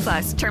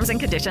 18+. Terms and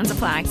conditions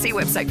apply. See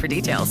website for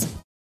details.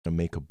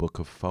 Make a book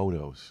of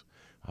photos,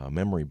 a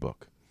memory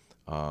book.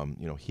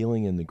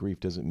 Healing in the grief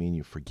doesn't mean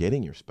you're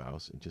forgetting your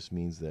spouse. It just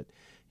means that,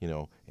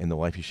 in the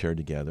life you shared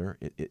together,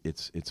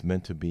 it's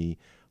meant to be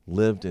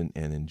lived and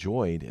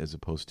enjoyed as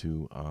opposed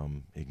to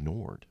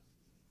ignored.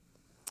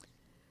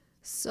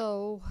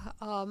 So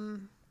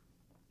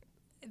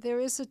there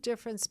is a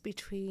difference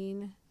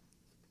between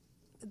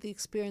the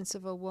experience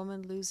of a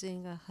woman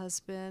losing a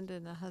husband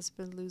and a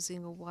husband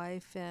losing a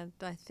wife, and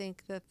I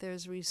think that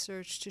there's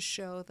research to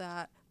show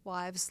that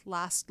wives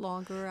last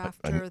longer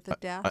after the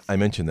death. I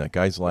mentioned that.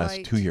 Guys last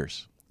Right. 2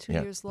 years. 2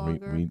 years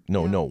longer.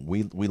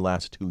 We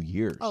last 2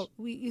 years. Oh,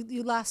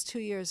 you last 2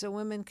 years, and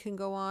women can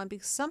go on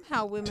because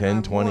somehow women 10,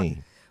 are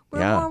 20.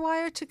 We're more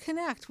wired to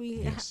connect.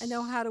 We Yes.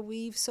 know how to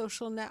weave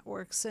social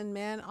networks, and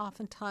men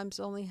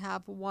oftentimes only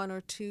have one or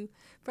two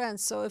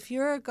friends. So if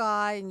you're a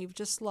guy and you've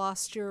just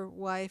lost your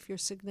wife, your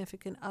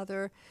significant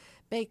other,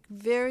 make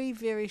very,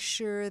 very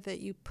sure that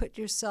you put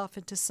yourself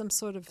into some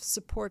sort of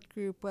support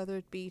group, whether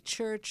it be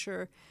church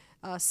or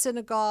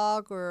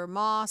synagogue or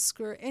mosque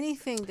or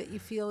anything that you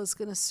feel is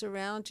going to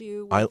surround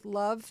you with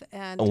love.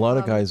 And a lot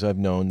of guys I've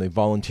known, they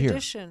volunteer.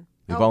 Tradition.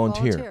 They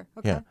volunteer.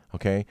 Okay. Yeah.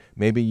 Okay.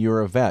 Maybe you're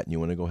a vet and you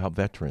want to go help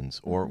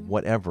veterans or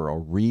whatever, or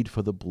read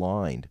for the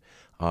blind.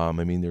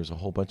 There's a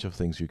whole bunch of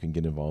things you can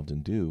get involved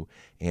and do.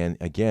 And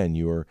again,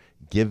 you're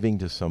giving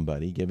to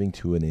somebody, giving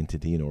to an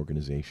entity, an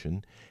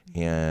organization,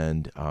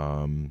 and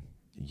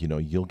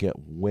you'll get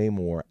way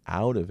more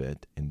out of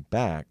it and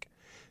back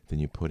than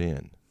you put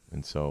in.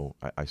 And so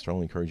I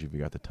strongly encourage you, if you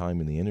got the time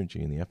and the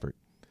energy and the effort,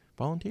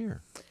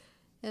 volunteer.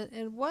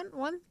 And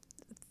one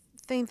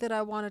thing that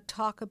I want to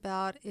talk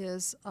about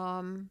is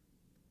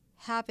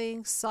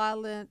having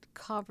silent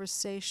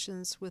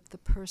conversations with the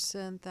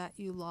person that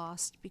you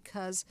lost,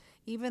 because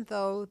even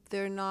though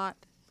they're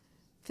not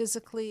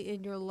physically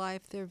in your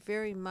life, they're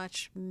very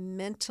much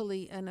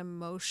mentally and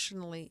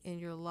emotionally in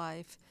your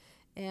life.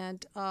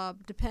 And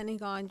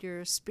depending on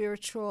your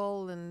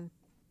spiritual and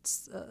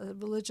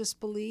religious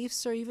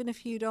beliefs, or even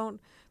if you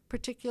don't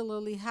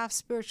particularly have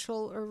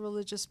spiritual or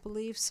religious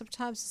beliefs,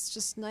 sometimes it's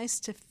just nice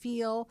to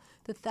feel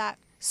that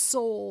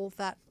soul,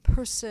 that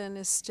person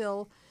is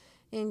still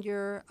in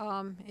your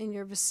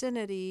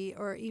vicinity,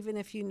 or even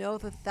if you know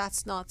that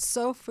that's not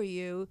so for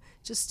you,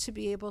 just to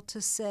be able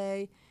to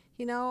say,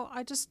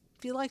 I just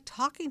feel like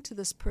talking to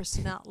this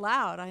person out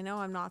loud. I know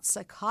I'm not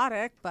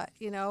psychotic, but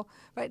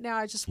right now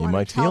I just want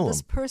to tell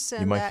this person.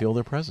 You might feel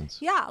their presence.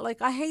 Yeah,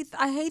 like I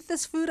hate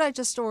this food I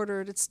just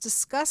ordered. It's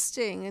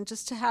disgusting, and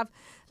just to have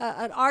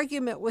an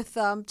argument with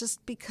them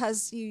just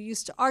because you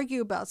used to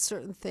argue about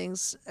certain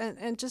things,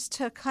 and just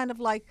to kind of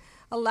like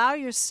allow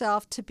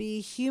yourself to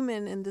be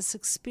human in this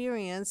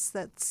experience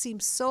that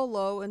seems so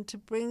low, and to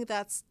bring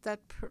that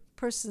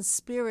person's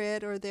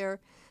spirit or their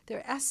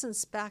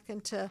essence back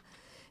into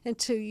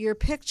your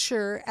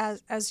picture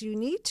as you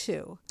need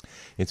to.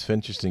 It's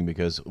interesting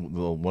because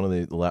one of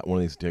these,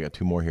 I got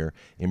two more here.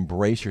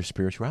 Embrace your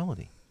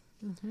spirituality.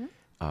 Mm-hmm.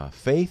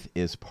 Faith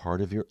is part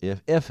of your,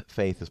 if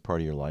faith is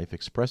part of your life,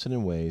 express it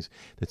in ways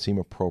that seem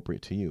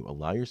appropriate to you.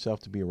 Allow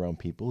yourself to be around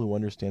people who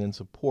understand and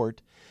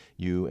support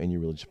you and your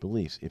religious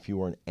beliefs. If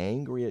you are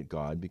angry at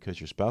God because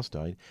your spouse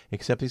died,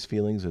 accept these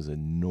feelings as a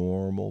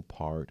normal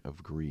part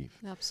of grief.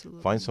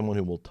 Absolutely. Find someone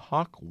who will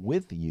talk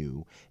with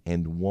you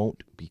and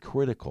won't be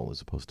critical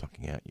as opposed to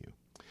talking at you.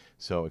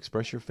 So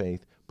express your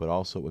faith, but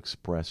also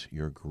express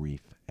your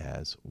grief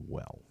as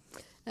well.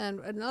 And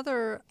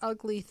another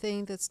ugly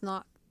thing that's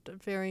not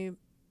very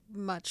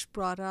much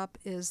brought up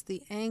is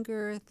the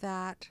anger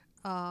that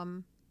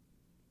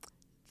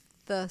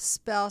the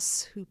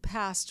spouse who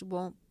passed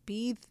won't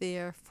be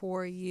there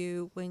for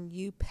you when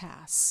you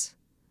pass.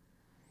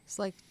 It's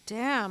like,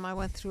 damn, I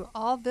went through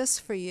all this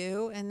for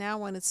you, and now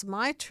when it's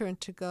my turn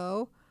to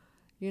go,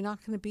 you're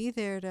not going to be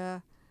there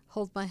to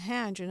hold my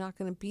hand. You're not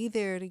going to be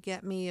there to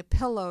get me a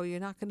pillow. You're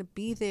not going to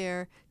be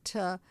there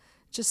to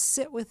just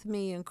sit with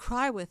me and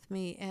cry with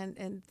me.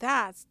 And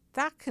that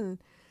can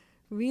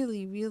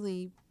really,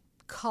 really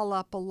call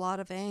up a lot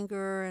of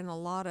anger and a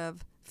lot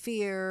of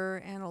fear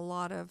and a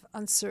lot of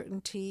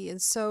uncertainty. And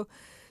so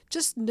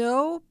just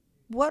know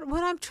what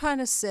I'm trying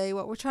to say,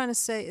 what we're trying to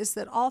say is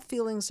that all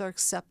feelings are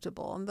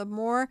acceptable. And the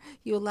more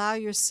you allow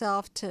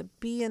yourself to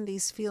be in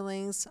these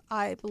feelings,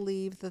 I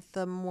believe that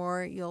the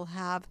more you'll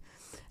have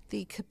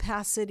the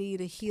capacity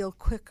to heal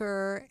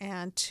quicker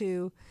and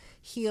to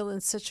heal in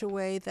such a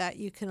way that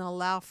you can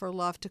allow for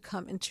love to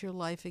come into your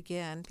life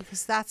again,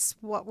 because that's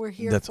what we're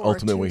here for. That's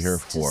ultimately what we're here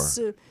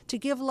for. To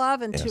give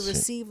love and Yes, to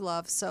receive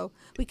love. So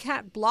we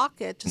can't block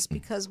it just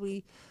because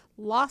we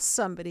lost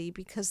somebody,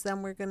 because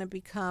then we're going to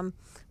become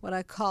what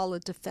I call a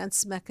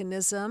defense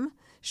mechanism,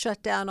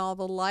 shut down all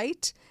the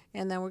light,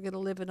 and then we're going to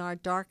live in our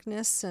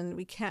darkness, and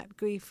we can't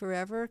grieve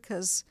forever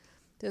because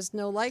there's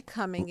no light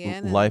coming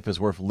in. Life is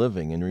worth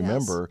living. And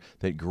remember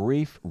that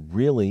grief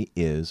really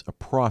is a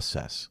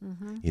process.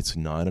 It's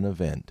not an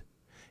event.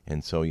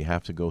 And so you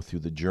have to go through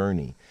the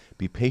journey.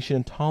 Be patient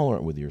and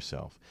tolerant with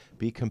yourself.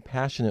 Be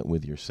compassionate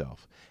with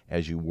yourself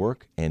as you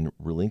work and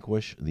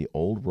relinquish the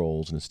old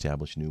roles and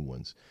establish new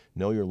ones.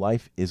 Know your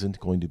life isn't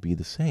going to be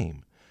the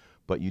same,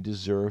 but you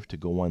deserve to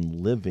go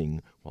on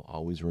living while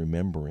always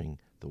remembering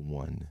the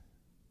one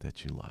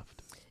that you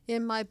loved.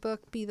 In my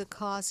book, Be the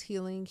Cause,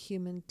 Healing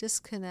Human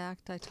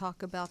Disconnect, I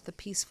talk about the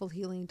Peaceful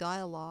Healing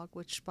Dialogue,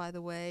 which, by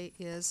the way,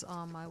 is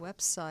on my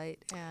website.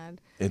 And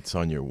it's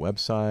on your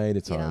website.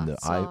 It's on the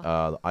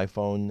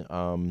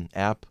iPhone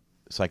app,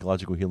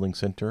 Psychological Healing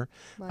Center.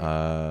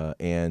 Right.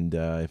 And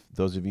if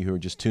those of you who are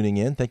just tuning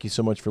in, thank you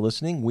so much for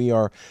listening. We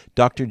are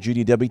Dr.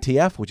 Judy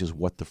WTF, which is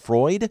What the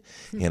Freud,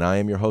 and I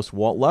am your host,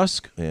 Walt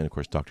Lusk, and, of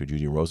course, Dr.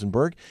 Judy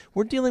Rosenberg.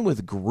 We're dealing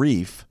with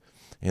grief,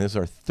 and this is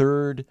our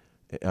third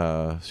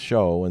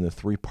show in the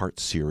 3-part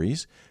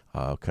series,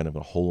 kind of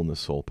a hole in the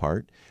soul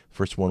part.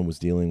 First one was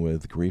dealing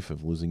with grief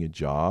of losing a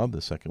job.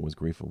 The second was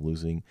grief of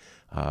losing,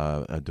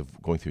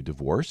 going through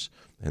divorce.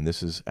 And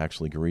this is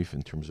actually grief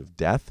in terms of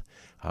death.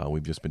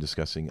 We've just been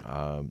discussing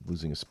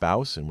losing a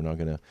spouse, and we're now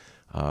going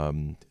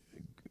to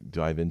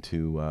dive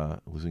into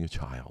losing a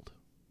child.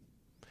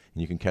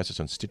 And you can catch us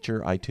on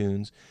Stitcher,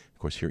 iTunes, of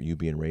course, here at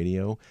UBN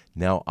Radio.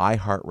 Now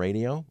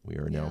iHeartRadio. We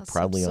are now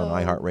proudly on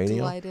iHeartRadio.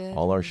 Delighted.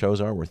 All our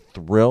shows are. We're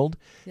thrilled.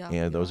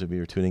 Those of you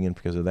who are tuning in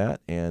because of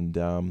that. And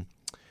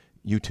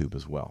YouTube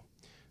as well.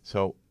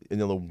 So,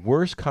 the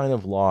worst kind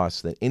of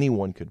loss that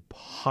anyone could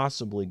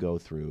possibly go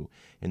through,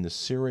 and the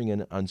searing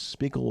and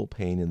unspeakable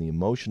pain and the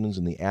emotions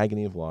and the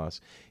agony of loss,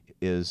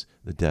 is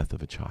the death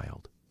of a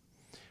child.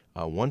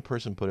 One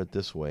person put it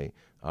this way.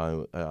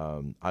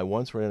 I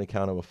once read an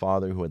account of a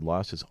father who had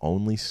lost his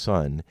only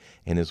son,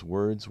 and his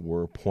words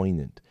were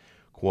poignant.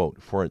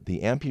 Quote, "For the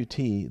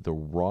amputee, the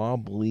raw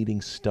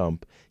bleeding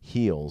stump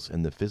heals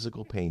and the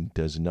physical pain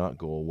does not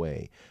go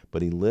away,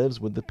 but he lives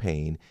with the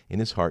pain in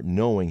his heart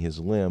knowing his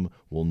limb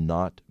will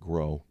not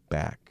grow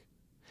back.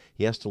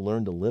 He has to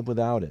learn to live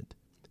without it.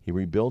 He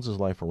rebuilds his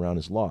life around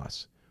his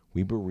loss.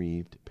 We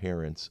bereaved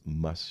parents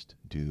must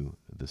do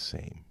the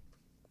same."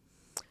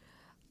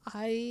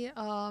 I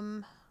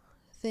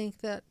think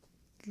that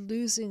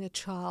losing a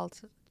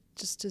child,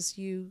 just as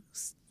you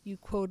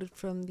quoted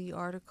from the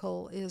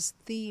article, is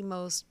the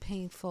most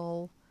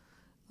painful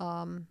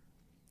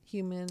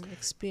human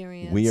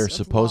experience. We are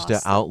supposed to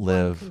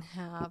outlive,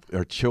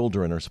 our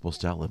children are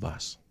supposed to outlive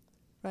us.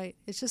 Right.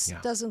 It just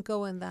doesn't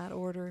go in that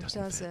order,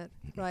 does it?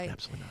 Right.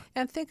 Absolutely not.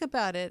 And think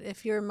about it.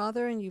 If you're a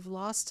mother and you've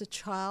lost a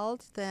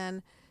child,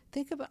 then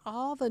think about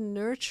all the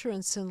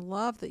nurturance and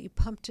love that you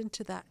pumped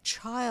into that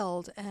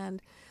child,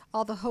 and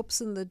all the hopes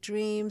and the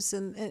dreams.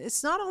 And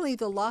it's not only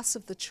the loss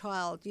of the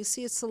child. You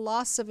see, it's the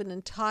loss of an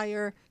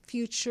entire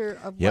future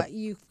of what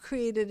you've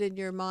created in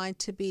your mind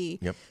to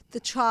be. The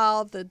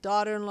child, the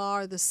daughter-in-law,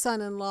 or the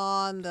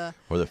son-in-law, and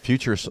the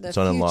future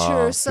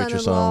son-in-law,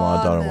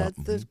 daughter-in-law,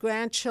 the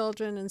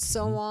grandchildren, and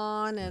so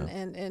on,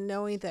 and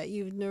knowing that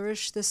you've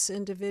nourished this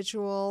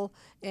individual,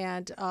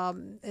 and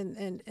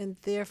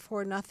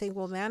therefore nothing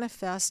will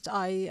manifest.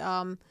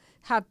 I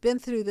have been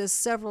through this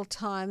several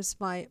times.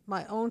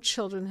 My own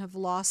children have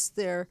lost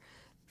their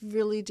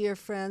really dear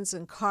friends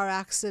in car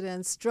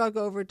accidents, drug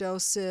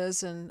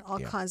overdoses, and all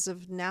kinds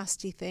of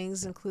nasty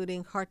things,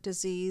 including heart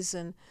disease.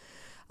 And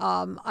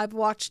I've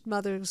watched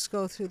mothers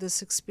go through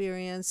this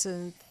experience,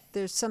 and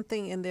there's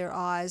something in their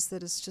eyes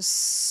that is just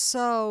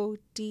so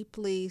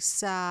deeply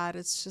sad.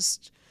 It's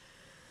just,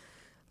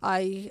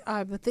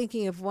 I'm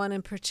thinking of one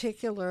in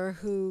particular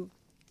who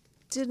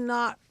did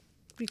not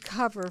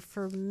recover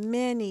for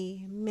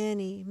many,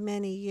 many,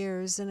 many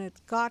years, and it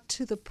got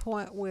to the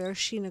point where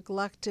she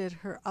neglected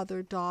her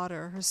other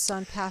daughter. Her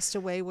son passed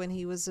away when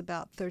he was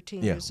about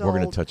 13 years old. Yeah, we're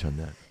going to touch on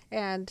that.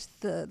 And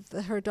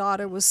her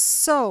daughter was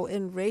so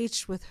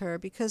enraged with her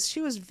because she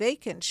was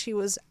vacant. She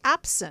was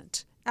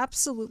absent,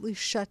 absolutely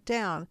shut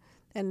down,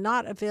 and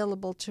not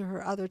available to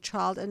her other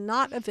child, and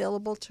not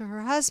available to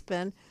her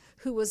husband,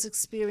 who was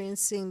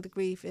experiencing the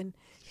grief in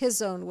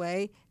his own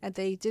way, and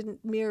they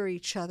didn't mirror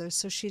each other,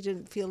 so she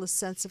didn't feel a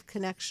sense of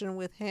connection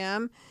with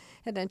him,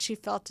 and then she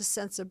felt a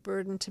sense of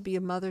burden to be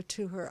a mother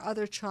to her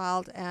other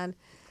child, and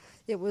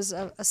it was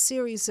a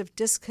series of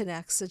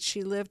disconnects that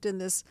she lived in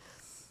this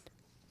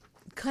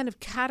kind of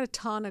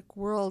catatonic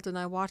world, and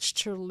I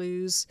watched her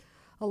lose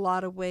a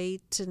lot of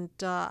weight, and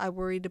I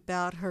worried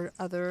about her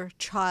other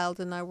child,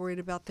 and I worried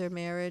about their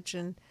marriage,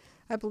 and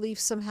I believe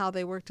somehow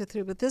they worked it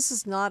through. But this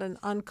is not an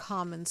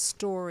uncommon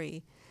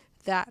story,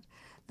 that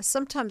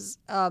sometimes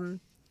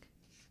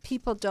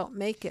people don't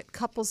make it,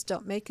 couples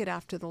don't make it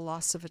after the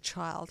loss of a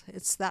child.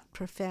 It's that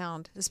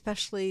profound,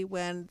 especially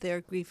when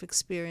their grief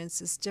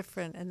experience is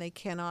different and they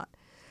cannot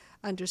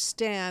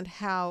understand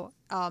how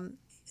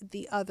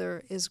the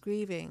other is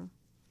grieving.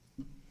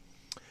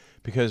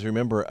 Because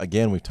remember,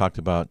 again, we've talked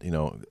about,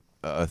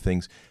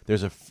 things.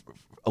 There's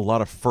a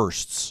lot of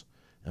firsts.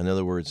 In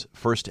other words,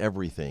 first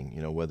everything,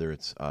 whether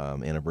it's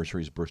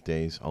anniversaries,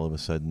 birthdays, all of a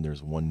sudden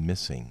there's one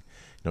missing.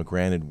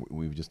 Granted,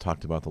 we've just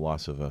talked about the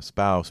loss of a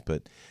spouse,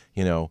 but,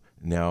 now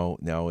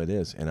it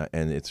is.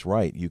 And it's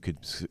right. You could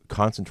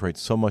concentrate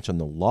so much on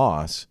the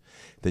loss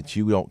that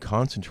you don't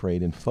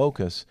concentrate and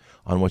focus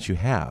on what you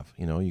have.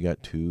 You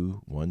got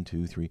 1,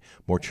 2, 3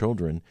 more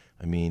children.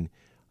 I mean,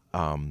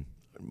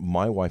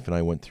 my wife and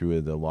I went through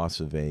the loss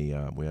of we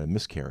had a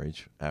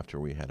miscarriage after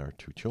we had our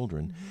 2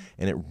 children,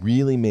 and it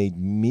really made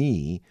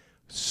me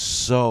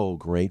so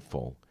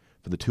grateful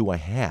for the 2 I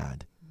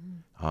had.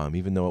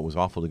 Even though it was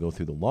awful to go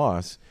through the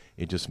loss,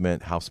 it just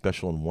meant how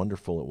special and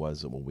wonderful it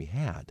was what we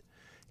had.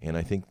 And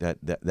I think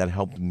that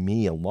helped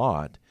me a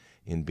lot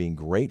in being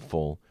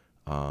grateful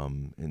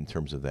in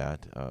terms of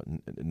that,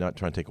 not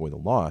trying to take away the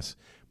loss,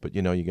 but,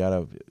 you got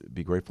to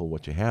be grateful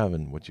what you have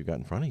and what you got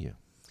in front of you.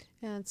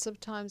 And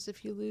sometimes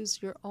if you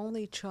lose your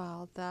only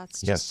child,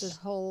 that's just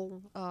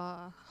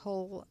a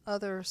whole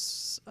other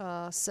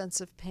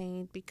sense of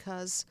pain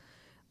because,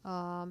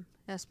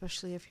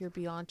 especially if you're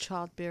beyond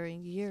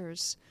childbearing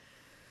years,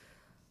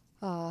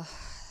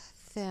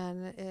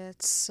 then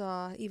it's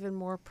even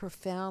more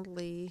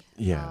profoundly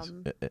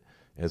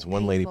As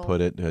one lady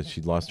put it,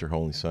 she'd lost her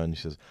only son.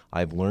 She says,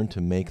 "I've learned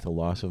to make the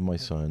loss of my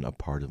son a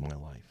part of my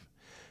life.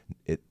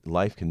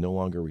 Life can no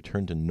longer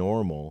return to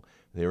normal.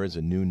 There is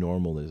a new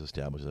normal that is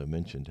established, as I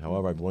mentioned.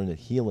 However, I've learned that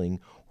healing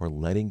or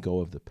letting go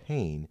of the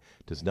pain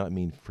does not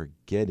mean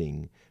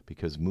forgetting,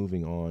 because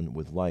moving on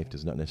with life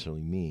does not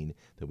necessarily mean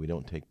that we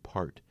don't take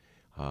part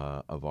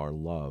of our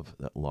love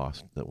that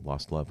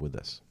lost love with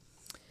us."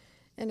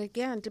 And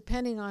again,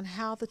 depending on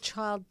how the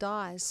child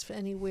dies,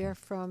 anywhere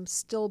from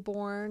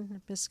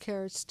stillborn,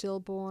 miscarriage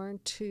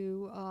stillborn,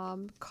 to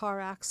car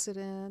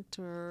accident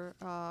or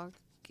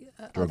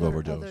drug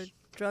overdose.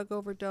 Drug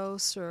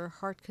overdose or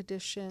heart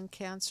condition,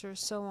 cancer,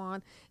 so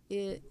on.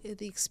 The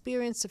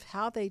experience of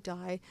how they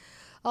die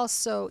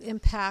also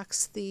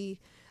impacts the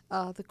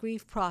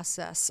grief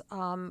process.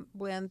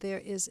 When there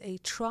is a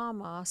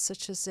trauma,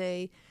 such as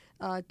a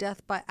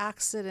death by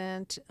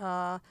accident,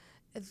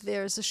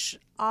 there's a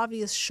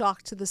obvious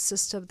shock to the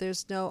system.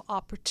 There's no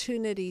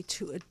opportunity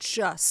to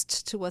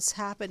adjust to what's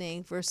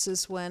happening,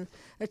 versus when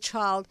a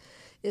child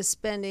is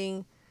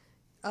spending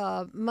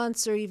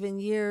months or even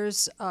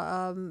years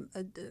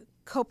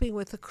coping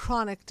with a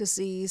chronic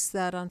disease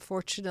that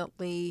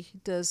unfortunately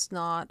does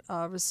not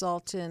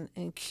result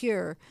in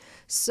cure.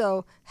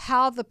 So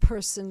how the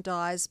person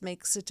dies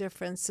makes a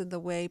difference in the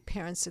way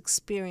parents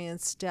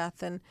experience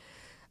death. And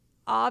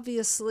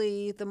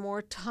obviously, the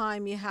more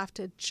time you have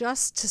to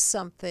adjust to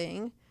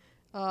something,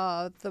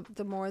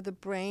 the more the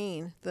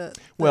brain,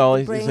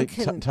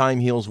 time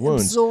heals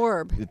wounds.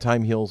 Absorb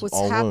time heals what's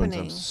all happening.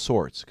 Wounds of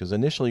sorts. Because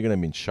initially you're going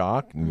to be in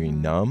shock, and you're going to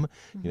be numb,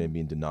 you're going to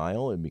be in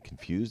denial, and be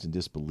confused and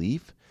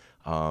disbelief.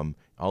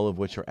 All of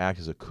which act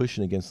as a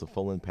cushion against the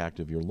full impact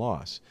of your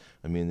loss.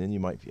 I mean, then you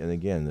might, and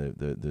again,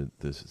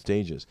 the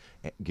stages: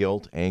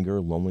 guilt,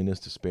 anger, loneliness,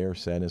 despair,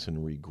 sadness,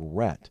 and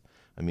regret.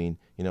 I mean,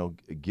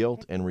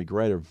 guilt and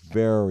regret are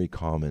very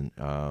common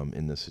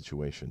in this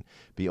situation.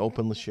 Be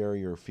open to share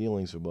your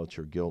feelings about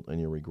your guilt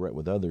and your regret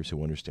with others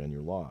who understand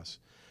your loss.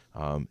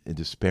 And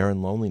despair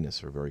and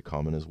loneliness are very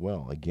common as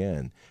well.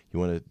 Again, you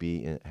want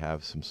to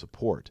have some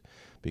support,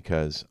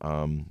 because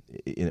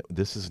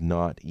this is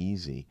not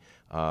easy.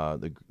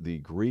 The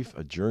grief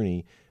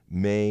journey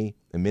and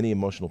many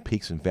emotional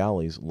peaks and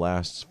valleys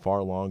lasts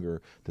far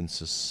longer than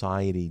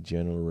society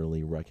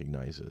generally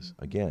recognizes.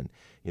 Again,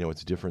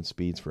 it's different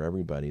speeds for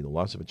everybody. The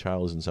loss of a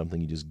child isn't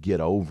something you just get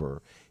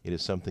over. It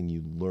is something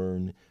you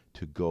learn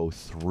to go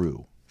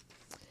through.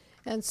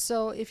 And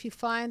so if you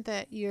find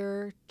that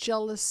you're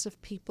jealous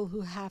of people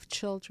who have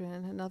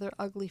children, another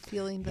ugly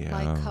feeling that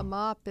might come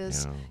up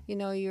is,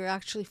 you're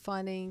actually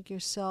finding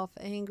yourself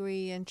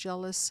angry and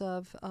jealous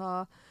of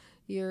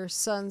your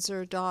sons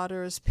or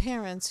daughters'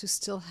 parents who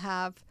still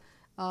have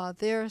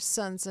their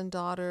sons and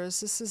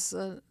daughters. This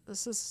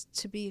is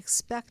to be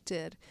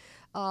expected.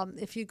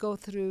 If you go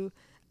through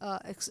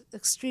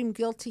extreme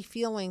guilty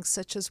feelings,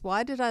 such as,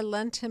 why did I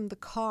lend him the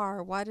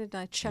car? Why didn't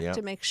I check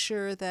to make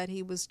sure that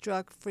he was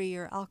drug-free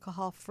or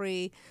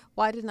alcohol-free?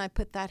 Why didn't I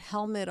put that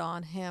helmet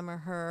on him or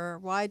her?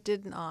 Why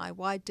didn't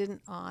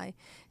I?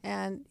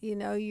 And, you're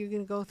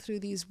going to go through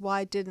these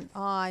why didn't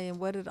I and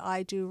what did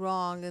I do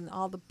wrong, and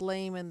all the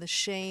blame and the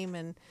shame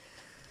and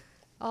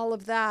all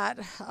of that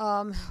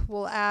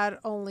will add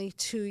only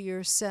to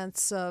your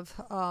sense of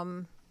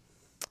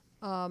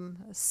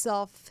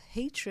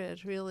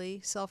self-hatred, really,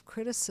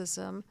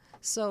 self-criticism.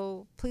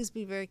 So please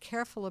be very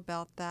careful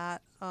about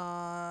that,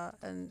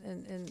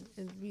 and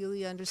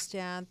really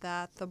understand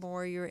that the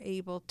more you're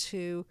able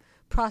to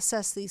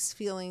process these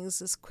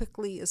feelings as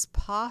quickly as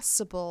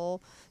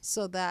possible,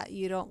 so that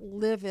you don't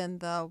live in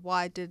the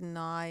why didn't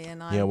I,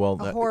 and I'm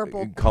a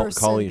horrible person.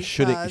 Call you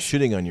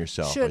shooting on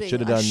yourself. I should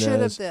have done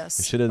this.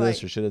 I should have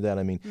this or should have that.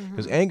 I mean,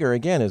 because anger,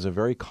 again, is a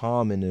very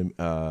common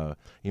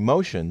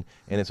emotion,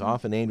 and it's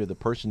often aimed at the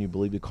person you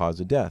believe to cause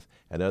the death,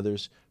 at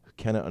others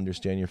who cannot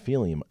understand your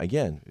feeling.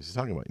 Again, he's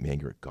talking about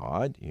anger at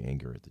God,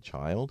 anger at the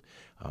child.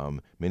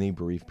 Many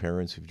bereaved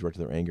parents who've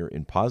directed their anger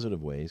in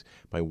positive ways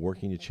by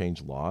working to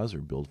change laws or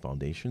build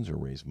foundations or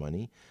raise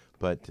money.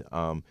 But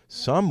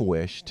some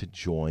wish to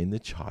join the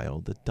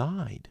child that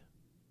died.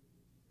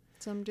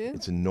 Some do.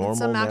 It's a normal,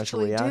 some natural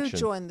actually reaction. do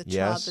join the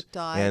child that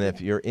died. And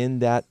if you're in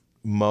that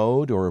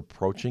mode or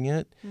approaching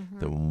it,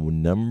 the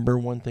number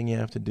one thing you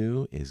have to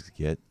do is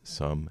get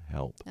some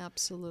help.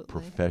 Absolutely.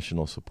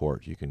 Professional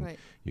support. You can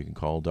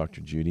call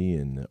Dr.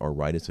 Judy or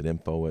write us at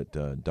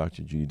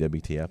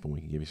info@drjudywtf, and we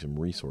can give you some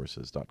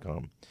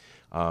resources.com.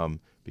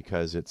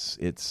 Because it's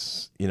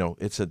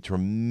a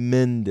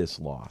tremendous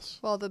loss.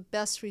 Well, the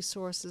best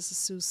resource is a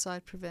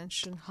suicide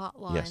prevention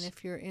hotline. Yes.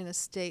 If you're in a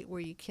state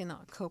where you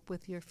cannot cope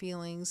with your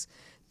feelings,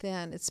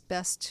 then it's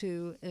best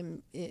to,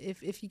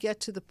 if you get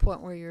to the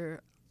point where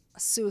you're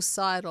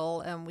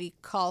suicidal, and we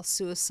call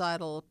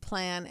suicidal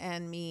plan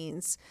and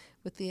means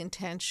with the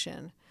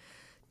intention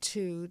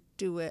to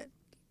do it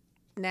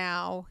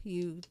now,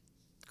 you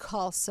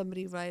call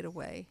somebody right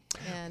away.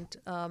 And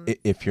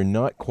if you're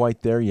not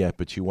quite there yet,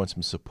 but you want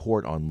some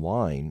support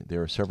online,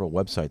 there are several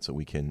websites that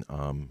we can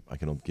I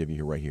can give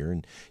you right here,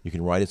 and you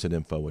can write us at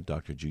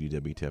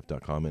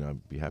info@drjudywtf.com, and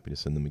I'd be happy to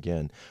send them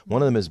again.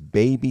 One of them is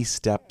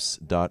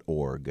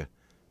babysteps.org.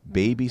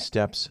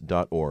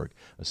 Babysteps.org,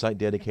 a site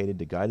dedicated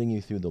to guiding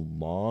you through the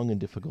long and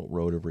difficult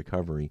road of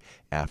recovery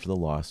after the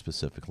loss,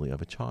 specifically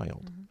of a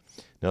child.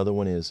 Another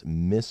one is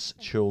Miss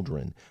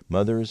Children,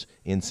 Mothers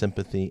in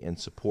Sympathy and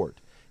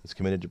Support. It's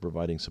committed to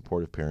providing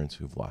supportive parents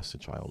who've lost a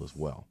child as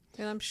well.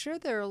 And I'm sure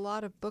there are a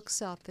lot of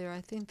books out there.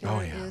 I think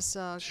there is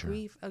a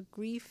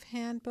grief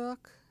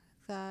handbook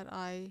that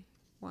I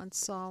once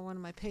saw one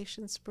of my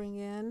patients bring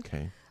in.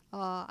 Okay.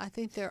 I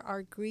think there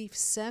are grief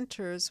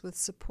centers with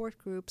support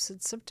groups,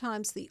 and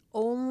sometimes the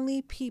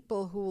only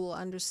people who will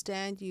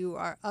understand you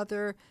are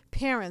other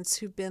parents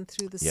who've been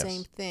through the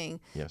same thing.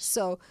 Yes.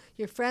 So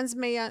your friends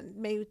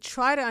may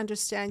try to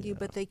understand you,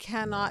 but they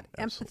cannot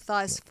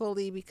empathize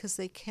fully because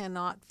they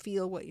cannot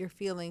feel what you're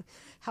feeling.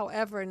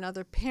 However,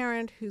 another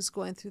parent who's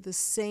going through the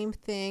same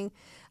thing,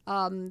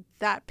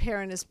 that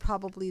parent is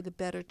probably the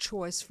better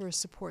choice for a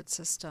support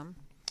system.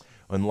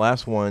 And the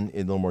last one, a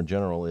little more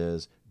general,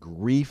 is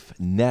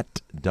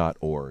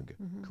griefnet.org.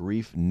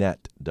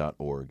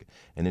 Griefnet.org,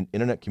 an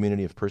internet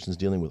community of persons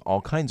dealing with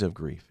all kinds of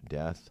grief,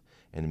 death,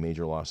 and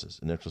major losses.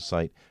 An actual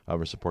site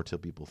of support to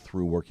people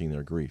through working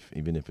their grief,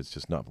 even if it's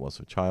just not the loss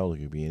of a child, it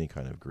could be any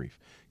kind of grief.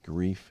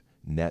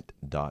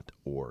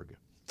 Griefnet.org.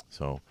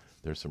 So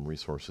there's some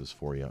resources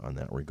for you on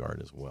that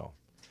regard as well.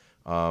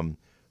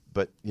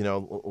 But,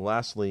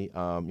 lastly,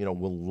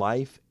 will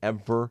life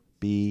ever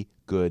be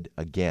good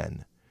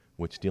again?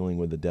 Which dealing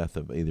with the death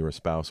of either a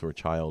spouse or a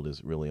child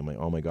is really,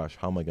 oh my gosh,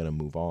 how am I going to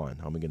move on?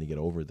 How am I going to get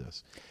over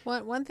this?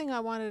 One thing I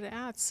wanted to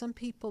add, some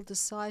people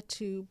decide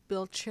to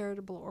build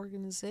charitable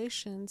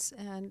organizations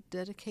and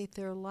dedicate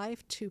their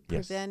life to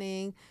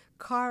preventing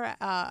car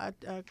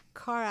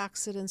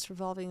accidents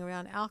revolving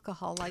around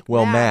alcohol, like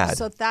MAD.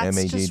 So that's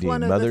MADD, just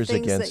one of Mothers the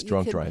things Against that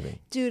Drunk you can Driving.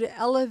 do to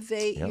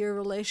elevate your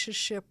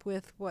relationship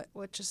with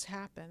what just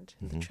happened,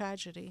 the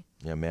tragedy.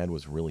 Yeah, MAD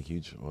was really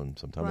huge some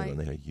time ago, and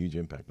they had a huge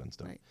impact on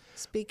stuff. Right.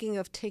 Speaking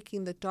of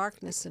taking the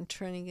darkness and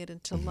turning it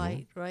into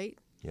light, right?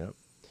 Yep.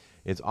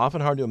 It's often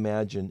hard to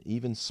imagine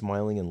even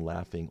smiling and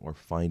laughing or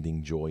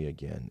finding joy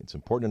again. It's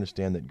important to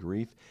understand that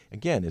grief,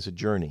 again, is a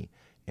journey,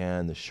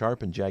 and the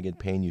sharp and jagged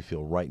pain you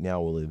feel right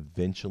now will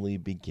eventually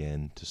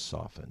begin to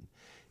soften.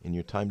 In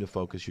your time to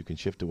focus, you can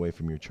shift away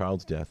from your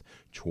child's death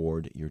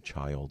toward your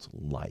child's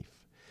life.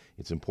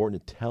 It's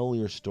important to tell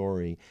your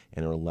story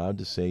and are allowed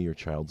to say your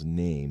child's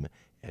name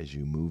as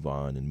you move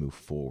on and move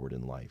forward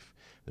in life.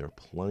 There are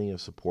plenty of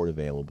support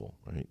available,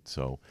 right?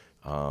 So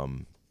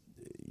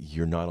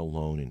you're not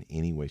alone in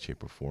any way,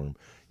 shape, or form.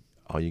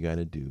 All you got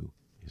to do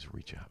is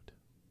reach out.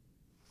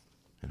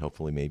 And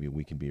hopefully maybe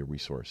we can be a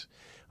resource.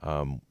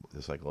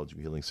 The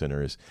Psychological Healing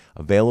Center is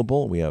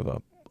available. We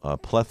have a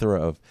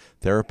plethora of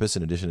therapists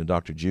in addition to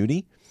Dr.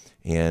 Judy,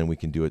 and we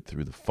can do it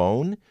through the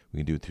phone. We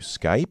can do it through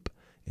Skype,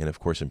 and of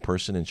course in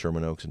person in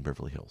Sherman Oaks and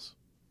Beverly Hills.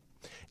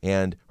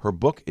 And her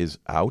book is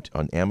out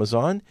on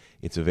Amazon.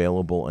 It's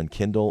available on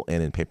Kindle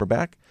and in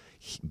paperback.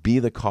 Be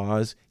the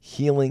Cause,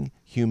 Healing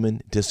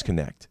Human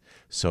Disconnect.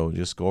 So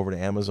just go over to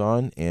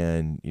Amazon,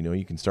 and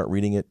you can start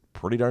reading it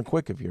pretty darn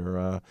quick if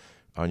you're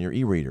on your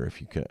e-reader, if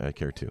you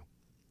care to.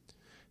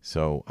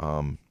 So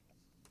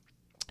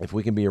if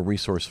we can be a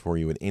resource for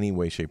you in any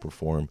way, shape, or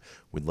form,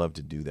 we'd love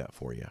to do that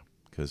for you.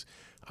 Because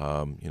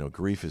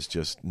grief is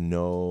just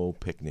no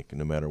picnic,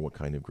 no matter what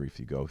kind of grief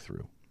you go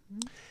through.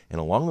 And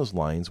along those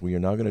lines, we are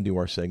now going to do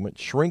our segment,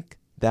 Shrink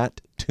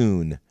That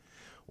Tune,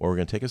 where we're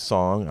going to take a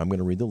song. I'm going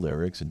to read the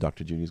lyrics, and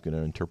Dr. Judy is going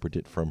to interpret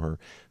it from her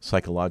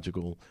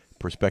psychological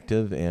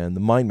perspective and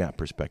the mind map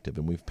perspective.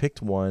 And we've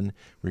picked one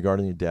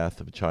regarding the death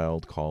of a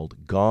child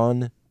called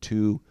Gone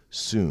Too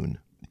Soon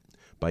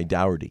by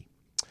Dougherty.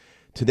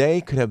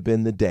 Today could have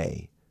been the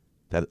day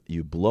that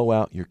you blow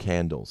out your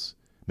candles.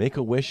 Make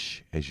a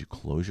wish as you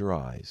close your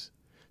eyes.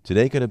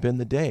 Today could have been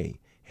the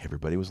day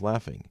everybody was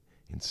laughing.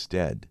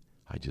 Instead,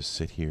 I just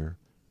sit here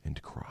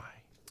and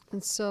cry.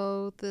 And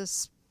so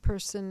this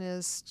person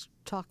is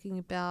talking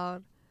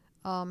about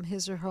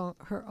his or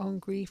her own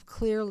grief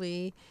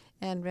clearly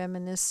and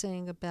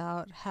reminiscing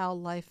about how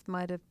life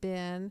might have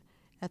been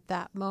at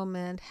that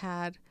moment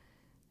had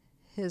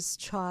his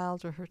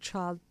child or her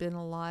child been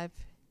alive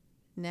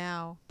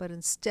now. But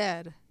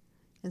instead,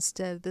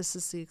 this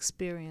is the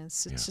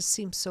experience. It just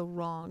seems so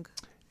wrong.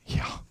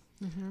 Yeah.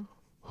 Mm-hmm.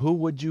 Who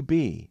would you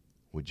be?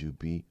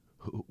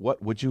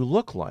 What would you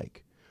look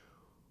like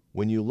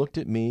when you looked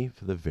at me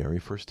for the very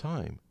first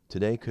time?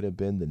 Today could have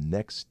been the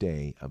next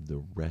day of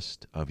the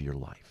rest of your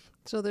life.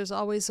 So there's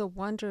always a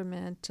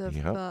wonderment of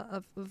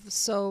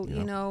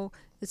you know,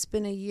 it's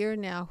been a year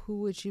now.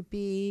 Who would you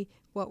be?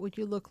 What would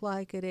you look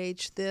like at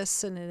age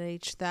this and at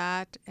age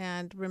that?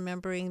 And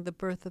remembering the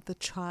birth of the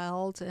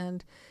child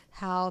and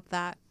how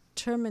that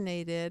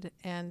terminated.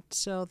 And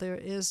so there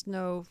is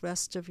no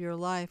rest of your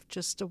life,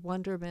 just a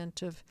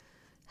wonderment of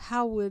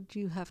how would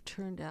you have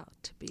turned out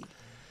to be.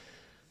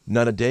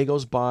 Not a day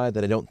goes by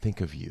that I don't think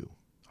of you.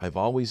 I'm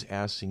always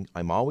asking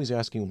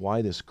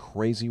why this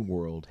crazy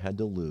world had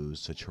to lose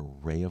such a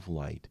ray of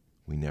light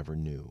we never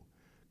knew.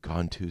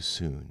 Gone too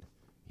soon.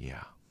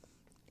 Yeah.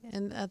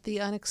 And the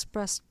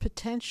unexpressed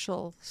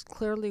potential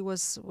clearly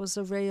was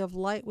a ray of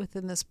light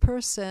within this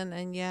person,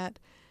 and yet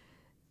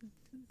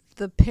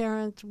the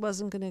parent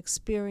wasn't going to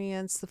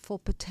experience the full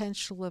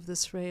potential of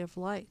this ray of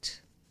light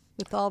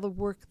with all the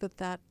work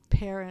that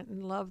parent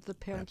and love the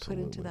parent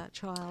Absolutely. put into that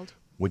child.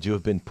 Would you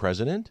have been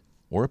president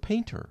or a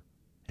painter,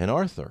 an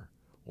author,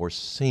 or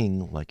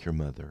sing like your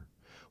mother?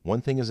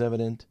 One thing is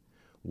evident,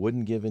 would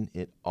have given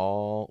it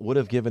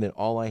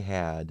all I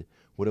had,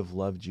 would have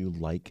loved you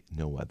like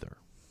no other.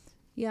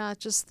 Yeah,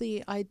 just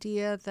the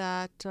idea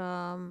that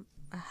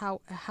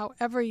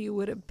however you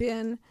would have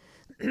been,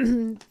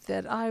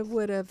 that I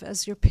would have,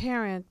 as your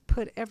parent,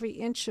 put every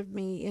inch of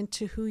me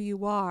into who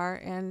you are,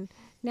 and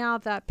now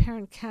that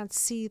parent can't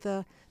see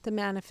the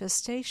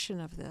manifestation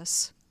of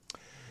this.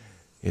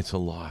 It's a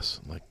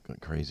loss, like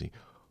crazy.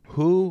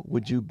 Who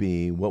would you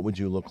be? What would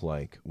you look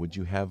like? Would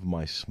you have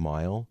my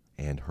smile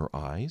and her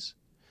eyes?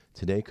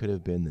 Today could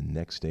have been the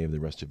next day of the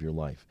rest of your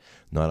life.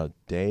 Not a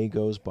day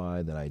goes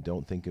by that I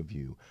don't think of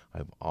you.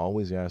 I'm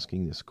always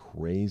asking this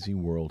crazy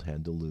world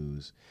had to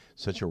lose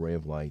such a ray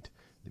of light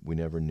that we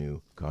never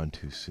knew, gone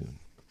too soon.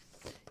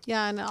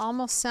 Yeah, and it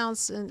almost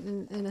sounds,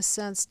 in a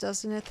sense,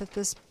 doesn't it, that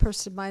this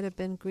person might have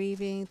been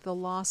grieving the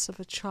loss of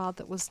a child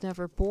that was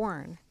never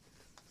born.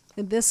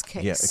 In this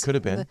case. Yeah, it could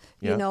have been.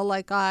 You know,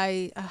 like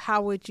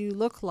how would you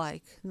look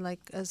like? Like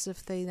as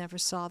if they never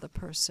saw the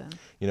person.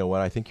 You know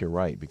what? I think you're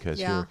right, because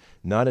here,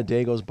 not a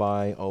day goes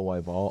by,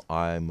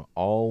 I'm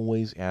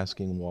always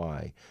asking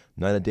why.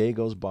 Not a day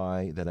goes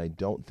by that I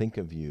don't think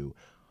of you.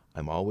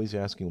 I'm always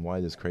asking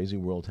why this crazy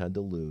world had to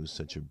lose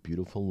such a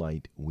beautiful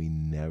light we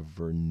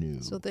never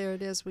knew. So there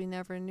it is, we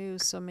never knew.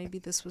 So maybe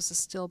this was a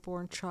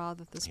stillborn child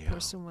that this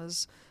person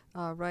was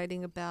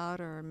writing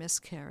about, or a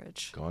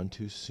miscarriage. Gone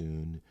too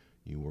soon.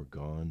 You were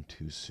gone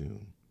too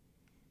soon.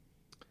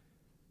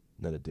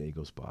 Not a day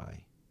goes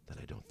by that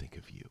I don't think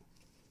of you.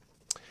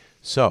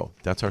 So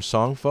that's our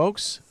song,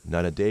 folks.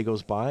 Not a day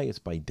goes by. It's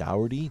by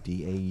Daughtry,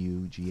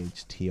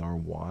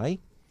 Daughtry.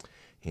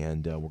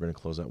 And we're going to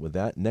close out with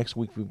that. Next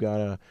week we've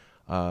got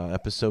a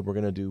episode. We're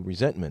going to do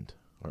resentment,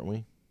 aren't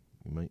we?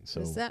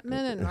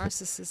 Resentment and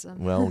narcissism.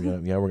 Well,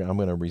 I'm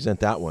going to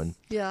resent that one.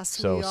 Yes,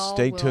 so we all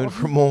stay will. tuned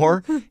for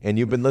more. And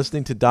you've been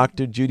listening to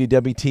Dr. Judy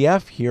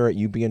WTF here at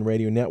UBN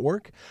Radio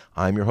Network.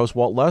 I'm your host,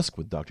 Walt Lusk,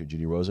 with Dr.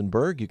 Judy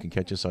Rosenberg. You can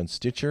catch us on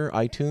Stitcher,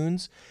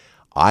 iTunes,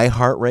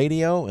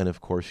 iHeartRadio, and of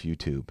course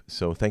YouTube.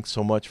 So thanks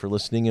so much for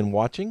listening and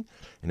watching.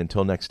 And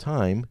until next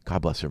time,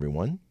 God bless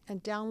everyone.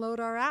 And download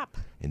our app.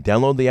 And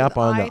download the app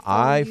on the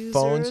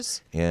iPhones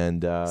users,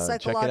 and check it out.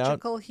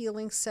 Psychological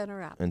Healing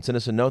Center app. And send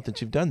us a note that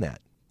you've done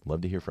that.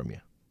 Love to hear from you.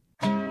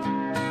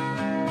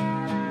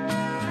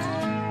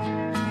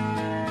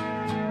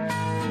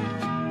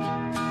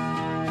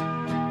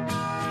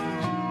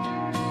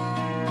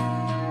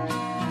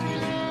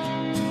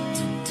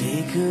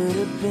 Today could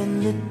have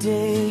been the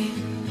day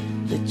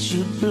that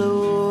you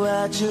blow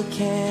out your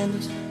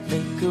candles,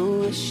 make a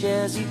wish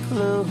as you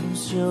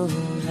close your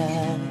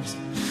eyes.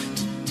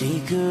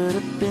 Today could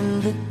have been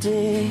the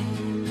day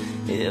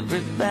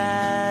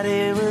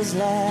everybody was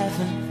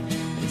laughing.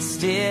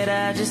 Instead,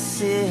 I just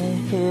sit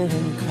here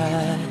and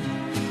cry.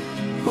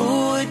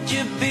 Who would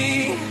you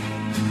be?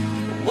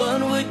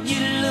 What would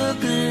you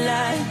look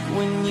like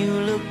when you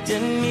looked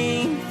at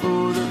me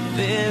for the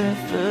very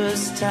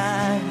first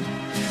time?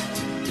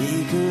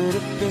 Today could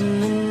have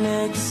been the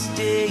next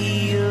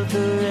day of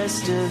the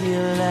rest of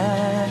your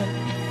life.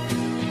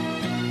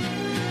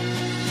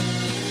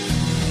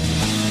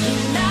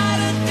 Not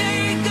a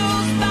day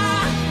goes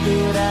by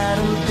that I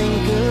don't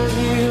think of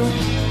you.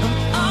 I'm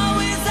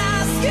always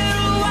asking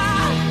why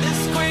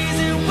this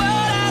crazy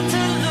world had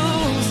to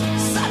lose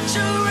such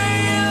a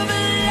ray of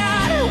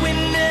light we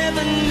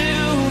never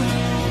knew.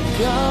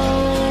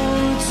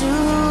 Gone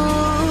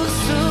too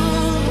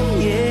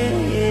soon, yeah.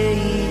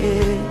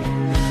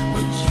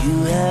 Would you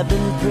have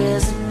been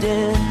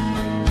president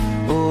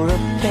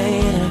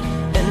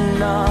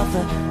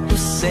mother who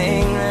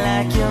sang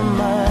like your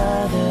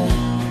mother.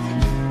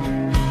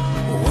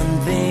 One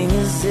thing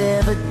is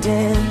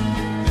evident,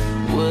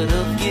 would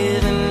have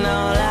given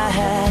all I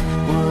had,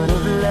 would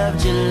have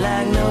loved you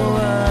like no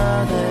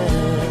other.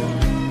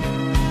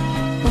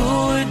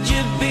 Who would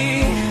you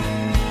be?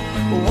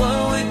 What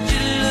would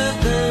you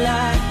look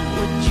like?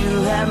 Would you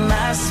have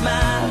my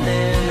smile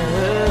in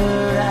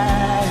her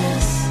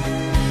eyes?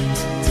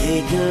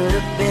 Today could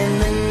have been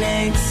the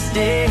next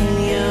day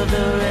of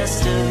the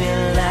rest of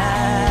your life.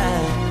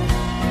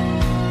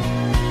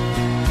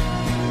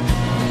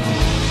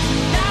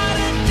 Not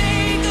a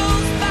day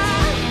goes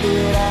by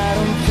that I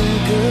don't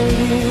think of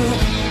you.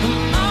 I'm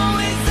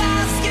always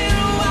asking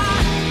why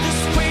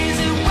this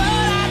crazy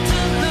world had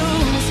to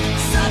lose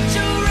such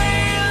a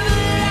ray of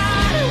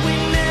light we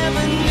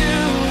never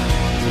knew.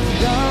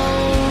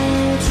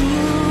 Gone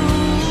too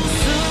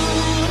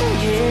soon,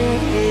 yeah,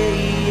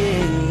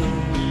 yeah.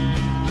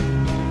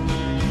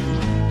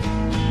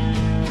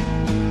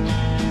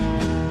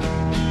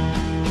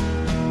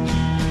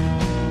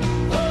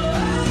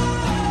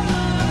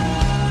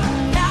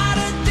 Not a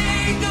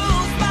day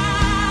goes by.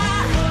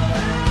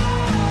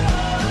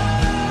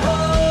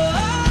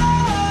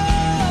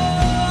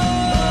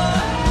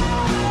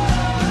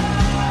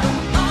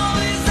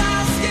 Always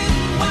asking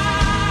why.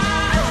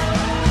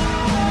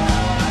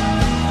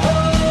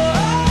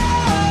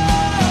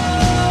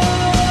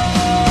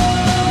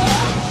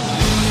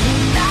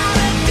 Not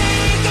a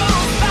day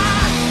goes by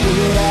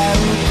that I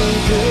don't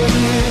think of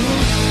you.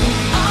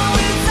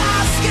 Always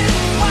asking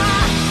why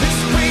this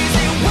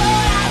crazy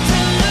world had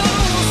to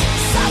lose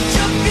such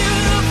a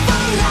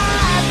beautiful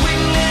life we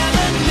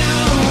never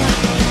knew.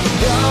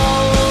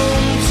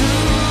 Gone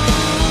too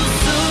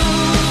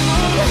soon.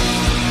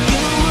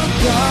 You were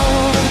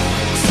gone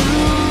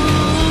too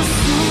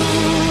soon.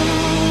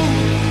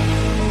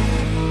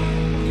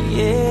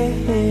 Yeah.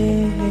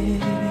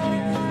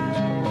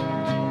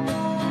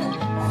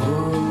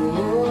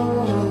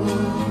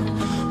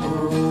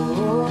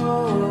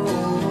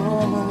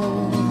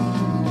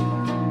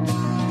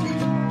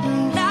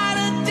 Not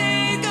a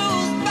day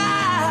goes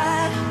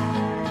by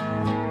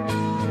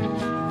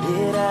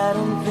that I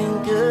don't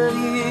think of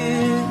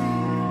you.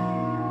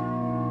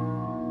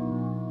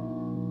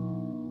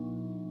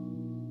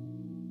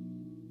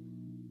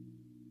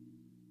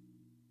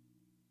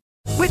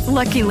 With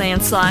Lucky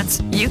Land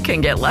Slots, you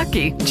can get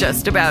lucky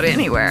just about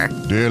anywhere.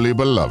 Dearly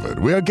beloved,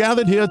 we are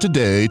gathered here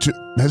today to...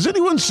 Has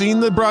anyone seen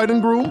the bride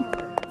and groom?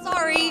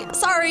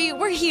 Sorry,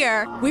 we're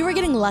here. We were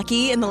getting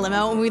lucky in the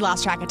limo and we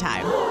lost track of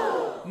time.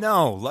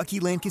 No, Lucky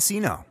Land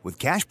Casino, with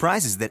cash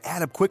prizes that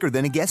add up quicker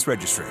than a guest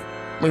registry.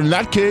 In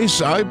that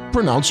case, I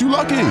pronounce you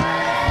lucky.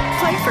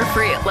 Play for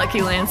free at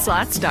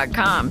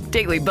LuckyLandSlots.com.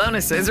 Daily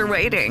bonuses are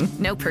waiting.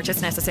 No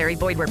purchase necessary.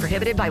 Void where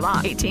prohibited by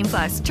law.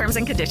 18+. Terms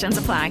and conditions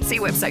apply. See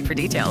website for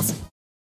details.